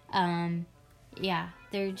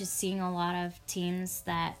 They're just seeing a lot of teams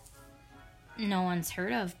that no one's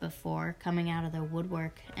heard of before coming out of the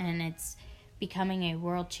woodwork, and it's becoming a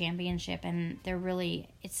world championship, and they're really,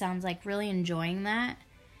 it sounds like, really enjoying that.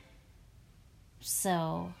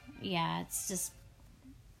 So yeah,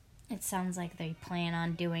 it sounds like they plan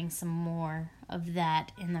on doing some more of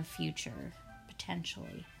that in the future,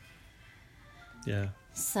 potentially. Yeah.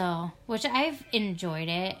 So, which I've enjoyed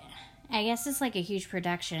it. I guess it's like a huge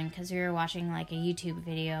production because we were watching like a YouTube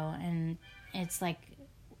video, and it's like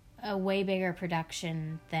a way bigger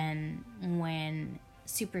production than when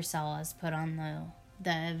Supercell has put on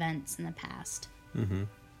the events in the past. Mm-hmm.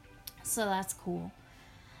 So that's cool.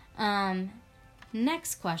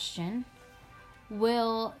 Next question.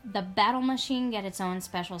 Will the battle machine get its own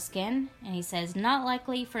special skin? And he says, not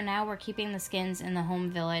likely. For now, we're keeping the skins in the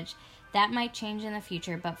home village. That might change in the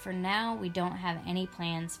future, but for now, we don't have any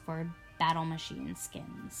plans for battle machine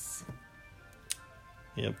skins.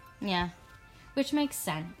 Yep. Yeah. Which makes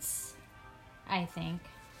sense, I think.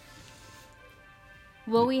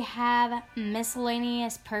 Will we have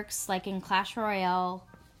miscellaneous perks like in Clash Royale?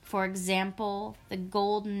 For example, the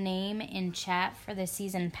gold name in chat for the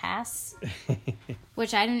season pass.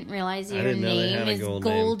 Which I didn't realize your name is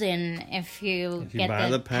golden if you get buy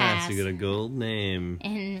the pass. You get a gold name.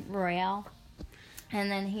 In Royale. And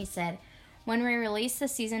then he said, when we released the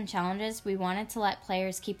season challenges, we wanted to let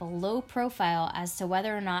players keep a low profile as to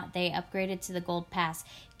whether or not they upgraded to the gold pass,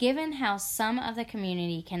 given how some of the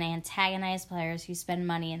community can antagonize players who spend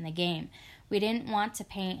money in the game. We didn't want to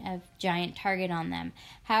paint a giant target on them.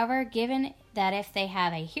 However, given that if they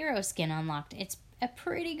have a hero skin unlocked, it's a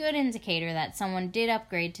pretty good indicator that someone did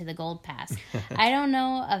upgrade to the gold pass. I don't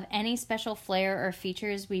know of any special flair or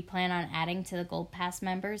features we plan on adding to the gold pass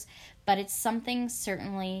members, but it's something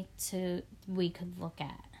certainly we could look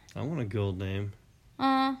at. I want a gold name.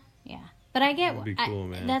 Yeah. But I get that'd be cool,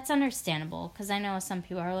 man. That's understandable because I know some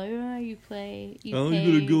people are like, oh, you pay. I only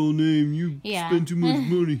get a gold name. You spend too much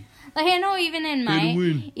money. Like I know even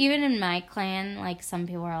in my clan, like some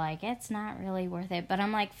people are like, it's not really worth it. But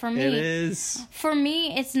I'm like, for me, it is. For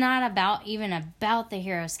me, it's not about the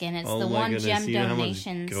hero skin. It's the one gem you know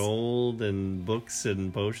donations. How much gold and books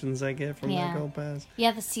and potions I get from that gold pass.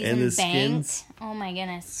 Yeah, the season and the bank. Skins. Oh my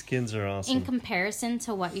goodness, skins are awesome in comparison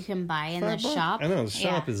to what you can buy in the shop. I know the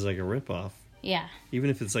shop is like a ripoff. Yeah.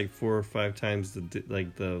 Even if it's like 4 or 5 times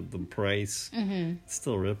the price, it's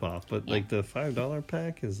still a ripoff. But like the $5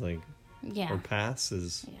 pack is like, or pass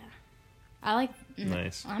is I like...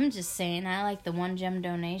 Nice. I'm just saying, I like the 1 gem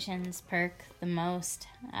donations perk the most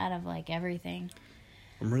out of, like, everything.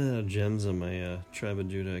 I'm running out of gems on my Tribe of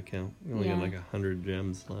Judah account. I only got like 100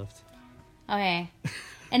 gems left. Okay.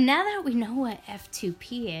 And now that we know what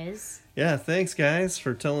F2P is... Yeah, thanks, guys,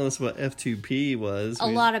 for telling us what F2P was. A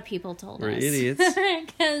lot of people told us. We're idiots.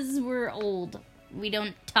 Because we're old. We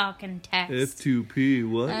don't talk and text. F2P,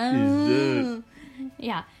 what is that?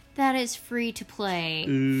 Yeah, that is free to play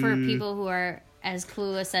for people who are as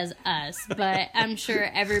clueless as us. But I'm sure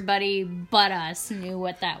everybody but us knew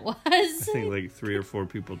what that was. I think like 3 or 4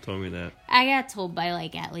 people told me that. I got told by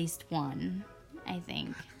like at least one, I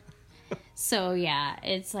think. So yeah,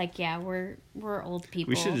 it's like, yeah, we're old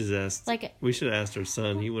people. We should have just asked. Like, we should have asked our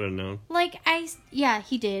son. He would have known. Like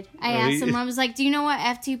he did. I asked him. I was like, "Do you know what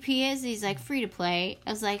F2P is?" He's like, "Free to play."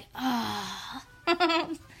 I was like,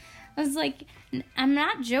 "Oh." I was like, I'm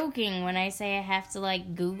not joking when I say I have to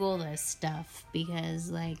like Google this stuff because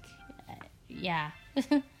like, yeah,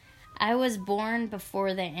 I was born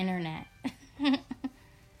before the internet.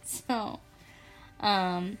 So,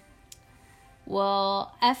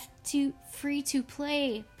 will F2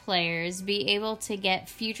 free-to-play players be able to get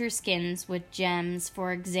future skins with gems,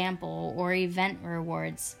 for example, or event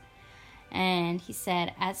rewards? And he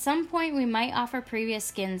said, at some point we might offer previous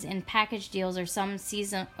skins in package deals or some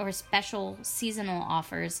season or special seasonal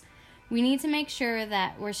offers. We need to make sure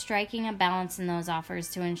that we're striking a balance in those offers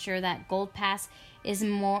to ensure that Gold Pass is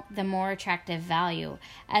the more attractive value,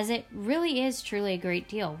 as it really is truly a great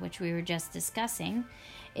deal, which we were just discussing.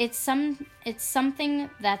 It's something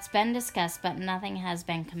that's been discussed, but nothing has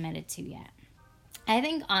been committed to yet. I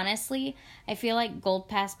think, honestly, I feel like Gold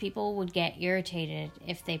Pass people would get irritated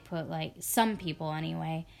if they put, like, some people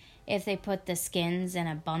anyway, if they put the skins in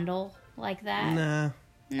a bundle like that. Nah,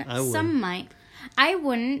 I wouldn't. Some might. I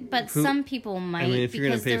wouldn't, but some people might. I mean, if you're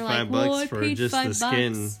going to pay $5 for just the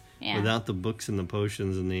skin without the books and the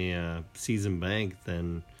potions and the season bank,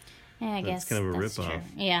 then I guess that's kind of a ripoff. True.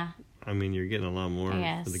 Yeah. I mean, you're getting a lot more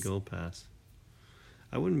for the Gold Pass.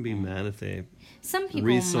 I wouldn't be mad if they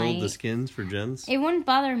resold the skins for gems. It wouldn't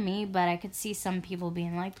bother me, but I could see some people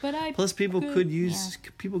being like, Plus, people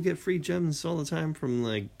people get free gems all the time from,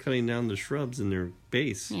 like, cutting down the shrubs in their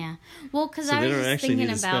base. Yeah. Well, because so I was they don't just actually thinking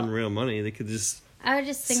need to spend real money. They could just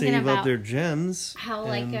save up their gems. How,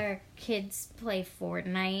 like, our kids play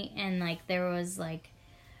Fortnite, and, like, there was, like,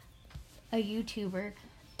 a YouTuber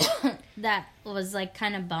that was like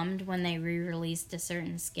kind of bummed when they re-released a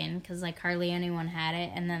certain skin because like hardly anyone had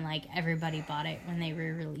it, and then like everybody bought it when they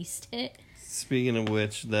re-released it. Speaking of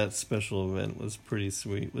which, that special event was pretty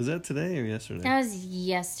sweet. Was that today or yesterday? That was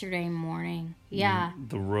yesterday morning. Yeah.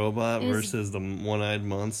 The robot versus the one-eyed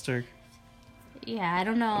monster. Yeah, I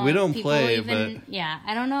don't know. We don't play, but yeah,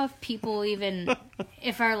 I don't know if people even,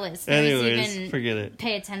 if our listeners even forget it.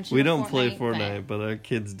 Pay attention. We don't play Fortnite, but our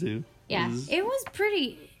kids do. Yeah, it was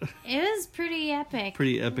pretty epic.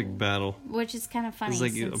 Pretty epic battle. Which is kind of funny. It's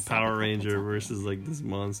like a Power Ranger versus like this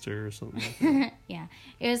monster or something like that. Yeah,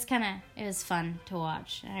 it was fun to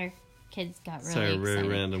watch. Our kids got really excited. Very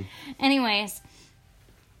random. Anyways,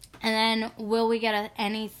 and then will we get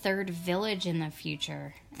any third village in the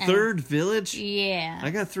future? Third village? Yeah. I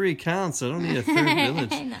got 3 accounts. I don't need a third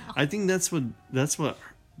village. I know. I think that's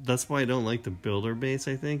why I don't like the builder base,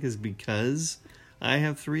 I think, is because I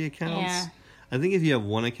have 3 accounts. Yeah. I think if you have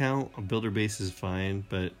 1 account, a builder base is fine,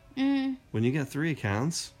 but when you got 3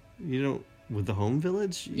 accounts, you don't with the home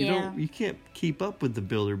village, you can't keep up with the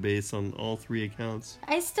builder base on all 3 accounts.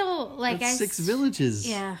 I still That's 6 villages.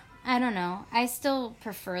 Yeah. I don't know. I still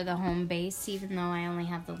prefer the home base even though I only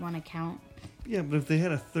have the 1 account. Yeah, but if they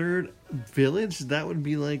had a 3rd village, that would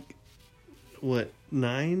be like what,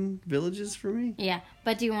 9 villages for me? Yeah,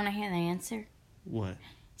 but do you want to hear the answer? What? It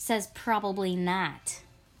says probably not.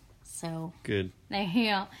 So good. There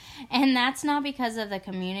you go. And that's not because of the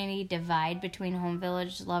community divide between home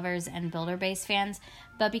village lovers and builder base fans,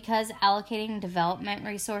 but because allocating development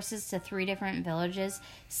resources to 3 different villages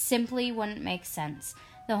simply wouldn't make sense.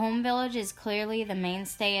 The home village is clearly the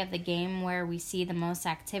mainstay of the game where we see the most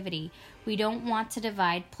activity. We don't want to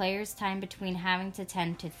divide players' time between having to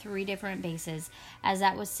tend to 3 different bases, as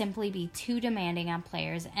that would simply be too demanding on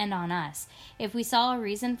players and on us. If we saw a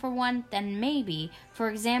reason for one, then maybe. For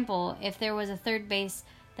example, if there was a 3rd base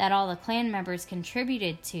that all the clan members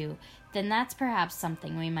contributed to, then that's perhaps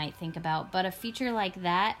something we might think about, but a feature like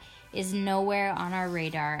that is nowhere on our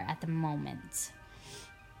radar at the moment.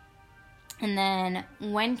 And then,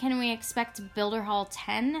 when can we expect Builder Hall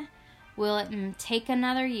 10? Will it take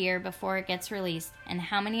another year before it gets released? And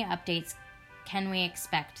how many updates can we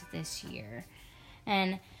expect this year?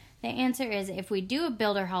 And The answer is if we do a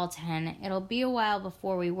Builder Hall 10, it'll be a while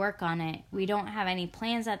before we work on it. We don't have any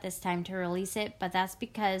plans at this time to release it, but that's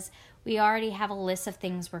because we already have a list of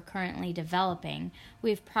things we're currently developing.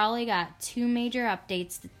 We've probably got 2 major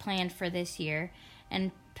updates planned for this year,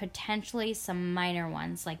 and potentially some minor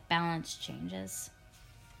ones like balance changes.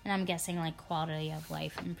 And I'm guessing like quality of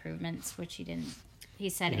life improvements, which he didn't. He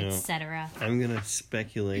said, etc. I'm going to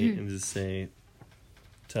speculate and just say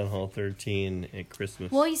Town Hall 13 at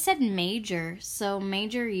Christmas. Well, he said major, so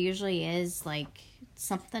major usually is like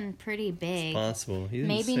something pretty big. It's possible. He didn't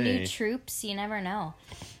Maybe say. new troops, you never know.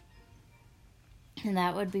 And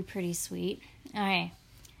that would be pretty sweet. Okay.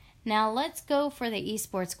 Now let's go for the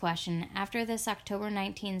esports question. After this October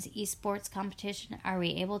 19th esports competition, are we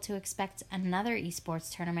able to expect another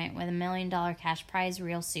esports tournament with $1 million cash prize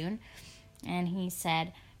real soon? And he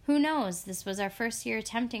said, who knows? This was our first year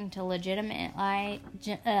attempting to legitimize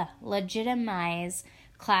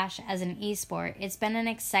Clash as an esport. It's been an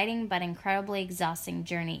exciting but incredibly exhausting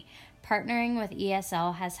journey. Partnering with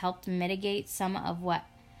ESL has helped mitigate some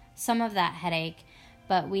of that headache,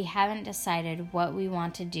 but we haven't decided what we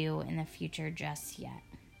want to do in the future just yet.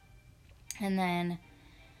 And then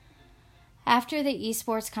after the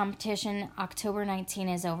esports competition, October 19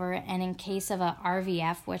 is over, and in case of a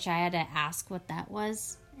RVF, which I had to ask what that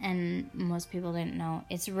was, and most people didn't know,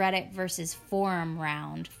 it's Reddit versus Forum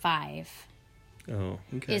Round 5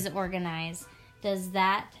 is organized. Does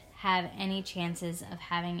that have any chances of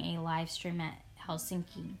having a live stream at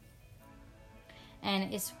Helsinki?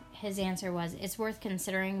 And his answer was, it's worth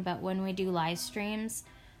considering, but when we do live streams,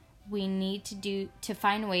 we need to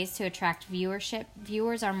find ways to attract viewership.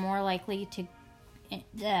 Viewers are more likely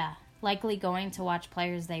going to watch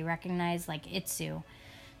players they recognize, like Itsu.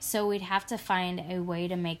 So we'd have to find a way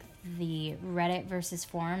to make the Reddit versus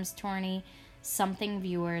Forums tourney something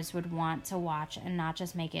viewers would want to watch and not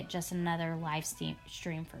just make it just another live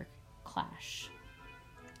stream for Clash.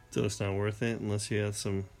 So it's not worth it unless you have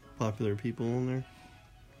some popular people in there?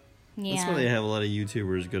 Yeah. That's why they have a lot of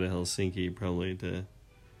YouTubers go to Helsinki, probably to,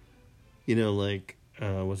 like,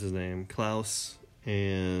 what's his name? Klaus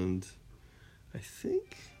and I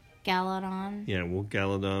think Galadon. Yeah, well,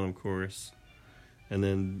 Galadon, of course. And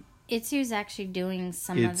then Itsu's actually doing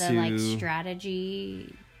some of the like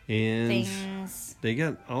strategy and things. They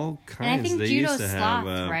got all kinds. And I think they Judo used to have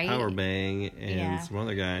Sloth, right? Power Bang and some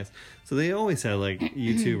other guys. So they always had like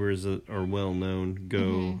YouTubers that are well known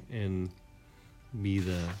go and be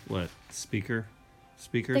the speakers,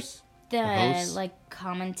 the hosts? like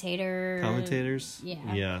commentators.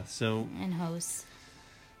 Yeah. So and hosts.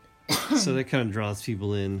 So that kind of draws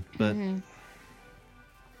people in, but.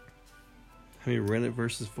 I mean, Reddit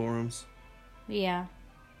versus forums? Yeah.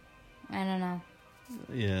 I don't know.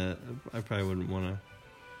 Yeah, I probably wouldn't want to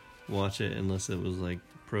watch it unless it was, like,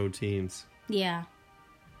 pro teams. Yeah.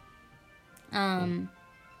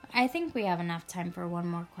 I think we have enough time for one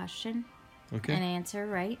more question. Okay. An answer,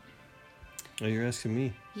 right? Oh, you're asking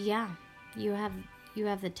me? Yeah. You have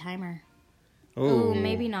the timer. Oh. Ooh,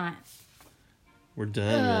 maybe not. We're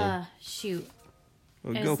done, man. Shoot.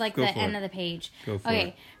 Well, It was like the end of the page. Go for Okay,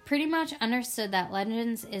 it. pretty much understood that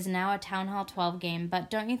Legends is now a Town Hall 12 game, but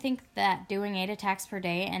don't you think that doing 8 attacks per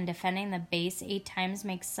day and defending the base 8 times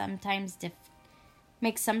makes sometimes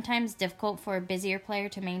difficult for a busier player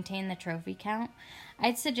to maintain the trophy count?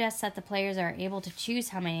 I'd suggest that the players are able to choose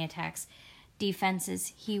how many attacks,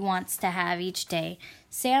 defenses he wants to have each day.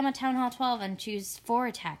 Say I'm a Town Hall 12 and choose 4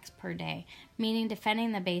 attacks per day, meaning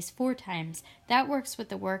defending the base 4 times. That works with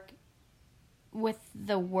the work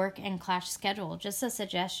and Clash schedule. Just a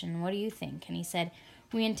suggestion. What do you think? And he said,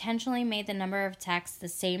 we intentionally made the number of attacks the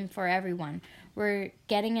same for everyone. We're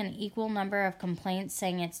getting an equal number of complaints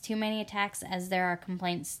saying it's too many attacks as there are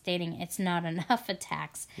complaints stating it's not enough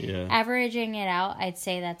attacks. Yeah. Averaging it out, I'd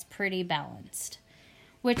say that's pretty balanced.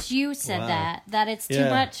 Which you said that it's too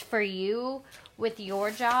Yeah. much for you with your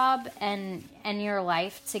job and your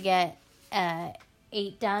life to get 8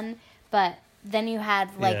 done, but then you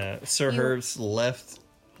had like Sir Herbst left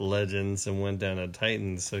Legends and went down to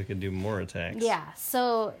Titans so he could do more attacks. Yeah,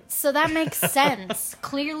 so that makes sense.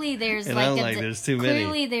 Clearly, there's and like there's too many.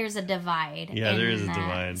 Clearly, there's a divide. Yeah, there is a that.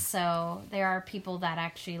 divide. So there are people that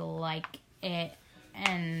actually like it,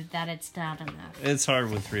 and that it's not enough. It's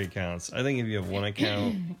hard with 3 accounts. I think if you have 1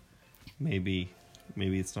 account, maybe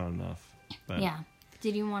it's not enough. But Yeah.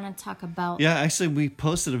 Did you want to talk about... Yeah, actually, we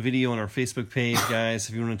posted a video on our Facebook page, guys.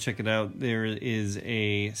 If you want to check it out, there is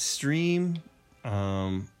a stream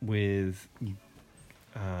with...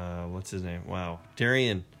 what's his name? Wow.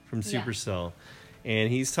 Darian from Supercell. And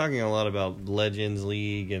he's talking a lot about Legends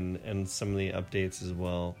League and some of the updates as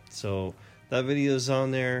well. So that video is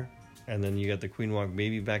on there. And then you got the Queen Walk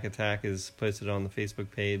Baby Back Attack is posted on the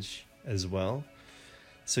Facebook page as well.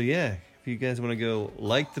 So yeah, if you guys want to go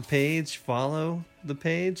like the page, follow the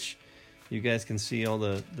page, you guys can see all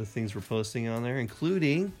the things we're posting on there,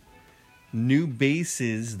 including new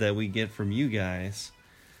bases that we get from you guys.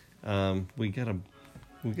 We got a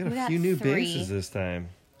few new 3 bases this time.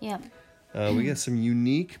 Yep. We got some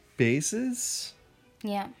unique bases.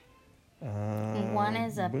 Yep. One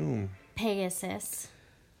is a boom. Pegasus.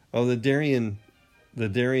 Oh, the Darien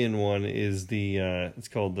one is the it's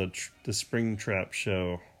called the Springtrap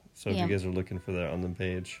Show. So if you guys are looking for that on the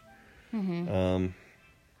page. Mm-hmm.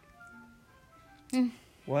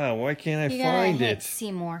 Wow, why can't I find it?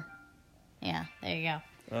 See more. Yeah, there you go.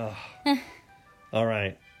 Oh. All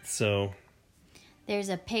right, so there's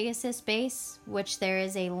a Pegasus base, which there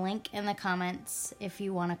is a link in the comments if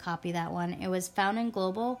you want to copy that one. It was found in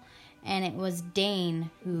Global, and it was Dane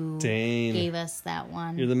who gave us that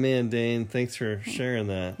one. You're the man, Dane. Thanks for sharing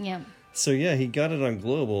that. Yep. So yeah, he got it on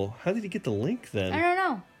Global. How did he get the link then? I don't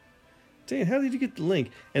know. Dane, how did you get the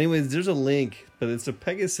link? Anyways, there's a link, but it's a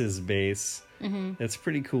Pegasus base. Mm-hmm. It's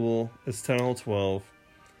pretty cool. It's Town Hall 12.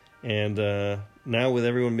 And now with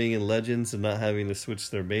everyone being in Legends and not having to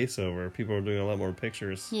switch their base over, people are doing a lot more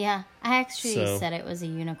pictures. Yeah, I actually said it was a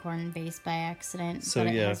unicorn base by accident. So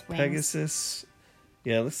but it yeah, has wings. Pegasus.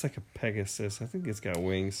 Yeah, it looks like a Pegasus. I think it's got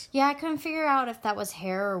wings. Yeah, I couldn't figure out if that was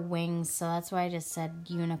hair or wings, so that's why I just said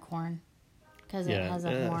unicorn. Because it has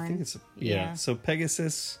a horn. I think it's So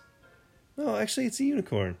Pegasus. No, actually, it's a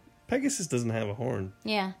unicorn. Pegasus doesn't have a horn.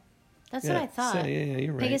 Yeah. That's what I thought. So, yeah,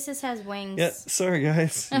 you're right. Pegasus has wings. Yeah, sorry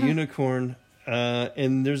guys. Unicorn.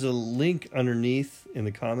 And there's a link underneath in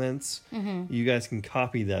the comments. Mm-hmm. You guys can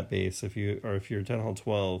copy that base if you're Town Hall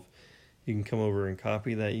 12. You can come over and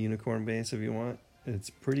copy that unicorn base if you want. It's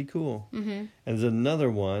pretty cool. Mm-hmm. And there's another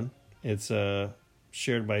one. It's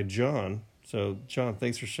shared by John. So John,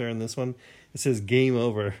 thanks for sharing this one. It says Game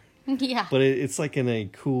Over. Yeah. But it's like in a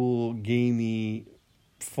cool gamey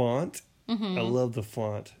font. Mm-hmm. I love the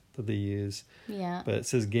font that they use. Yeah. But it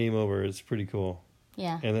says Game Over. It's pretty cool.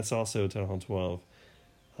 Yeah. And that's also Town Hall 12.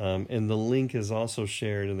 And the link is also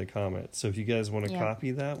shared in the comments. So if you guys want to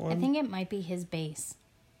copy that one. I think it might be his base.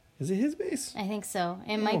 Is it his base? I think so.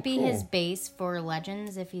 It might be his base for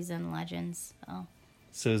Legends if he's in Legends. Oh.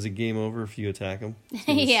 So is it game over if you attack him?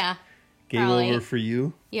 So yeah. Game probably. Over for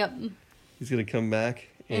you? Yep. He's going to come back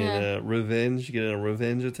and get a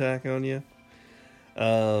revenge attack on you.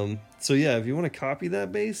 So yeah, if you want to copy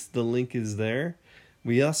that base, the link is there.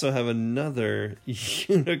 We also have another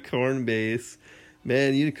unicorn base.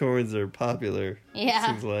 Man, unicorns are popular. Yeah.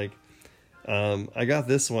 Seems like. I got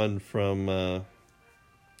this one from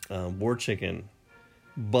War Chicken,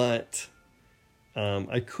 but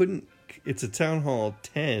I couldn't. It's a Town Hall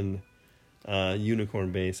 10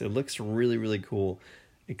 unicorn base. It looks really, really cool,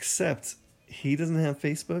 except he doesn't have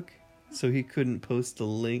Facebook, so he couldn't post the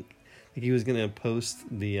link. Like he was gonna post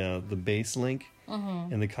the base link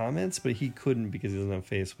in the comments, but he couldn't because he doesn't have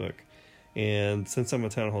Facebook. And since I'm a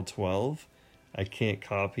Town Hall 12, I can't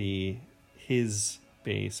copy his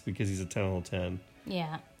base because he's a Town Hall 10.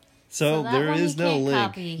 Yeah. So there is no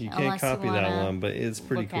link. You can't copy you that one, but it's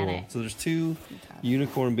pretty cool. So there's two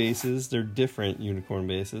unicorn bases. They're different unicorn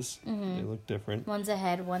bases. Mm-hmm. They look different. One's a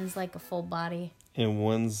head, one's like a full body. And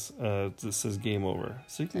one's that says Game Over.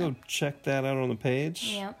 So you can go check that out on the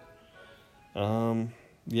page. Yep.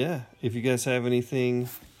 Yeah. If you guys have anything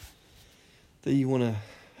that you want to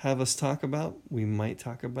have us talk about, we might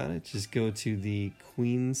talk about it. Just go to the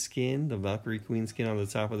Queen skin, the Valkyrie Queen skin on the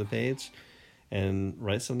top of the page, and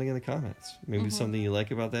write something in the comments. Maybe something you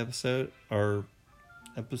like about the episode of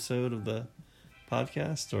the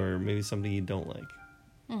podcast, or maybe something you don't like.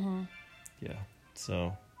 Mm-hmm. Yeah.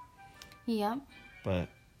 So. Yep.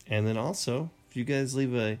 And then also, if you guys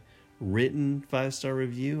leave a written 5-star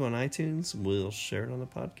review on iTunes, we'll share it on the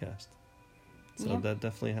podcast. So that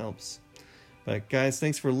definitely helps. But guys,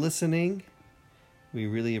 thanks for listening. We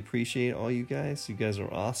really appreciate all you guys. You guys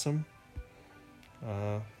are awesome.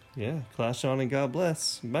 Clash on and God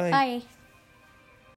bless. Bye. Bye.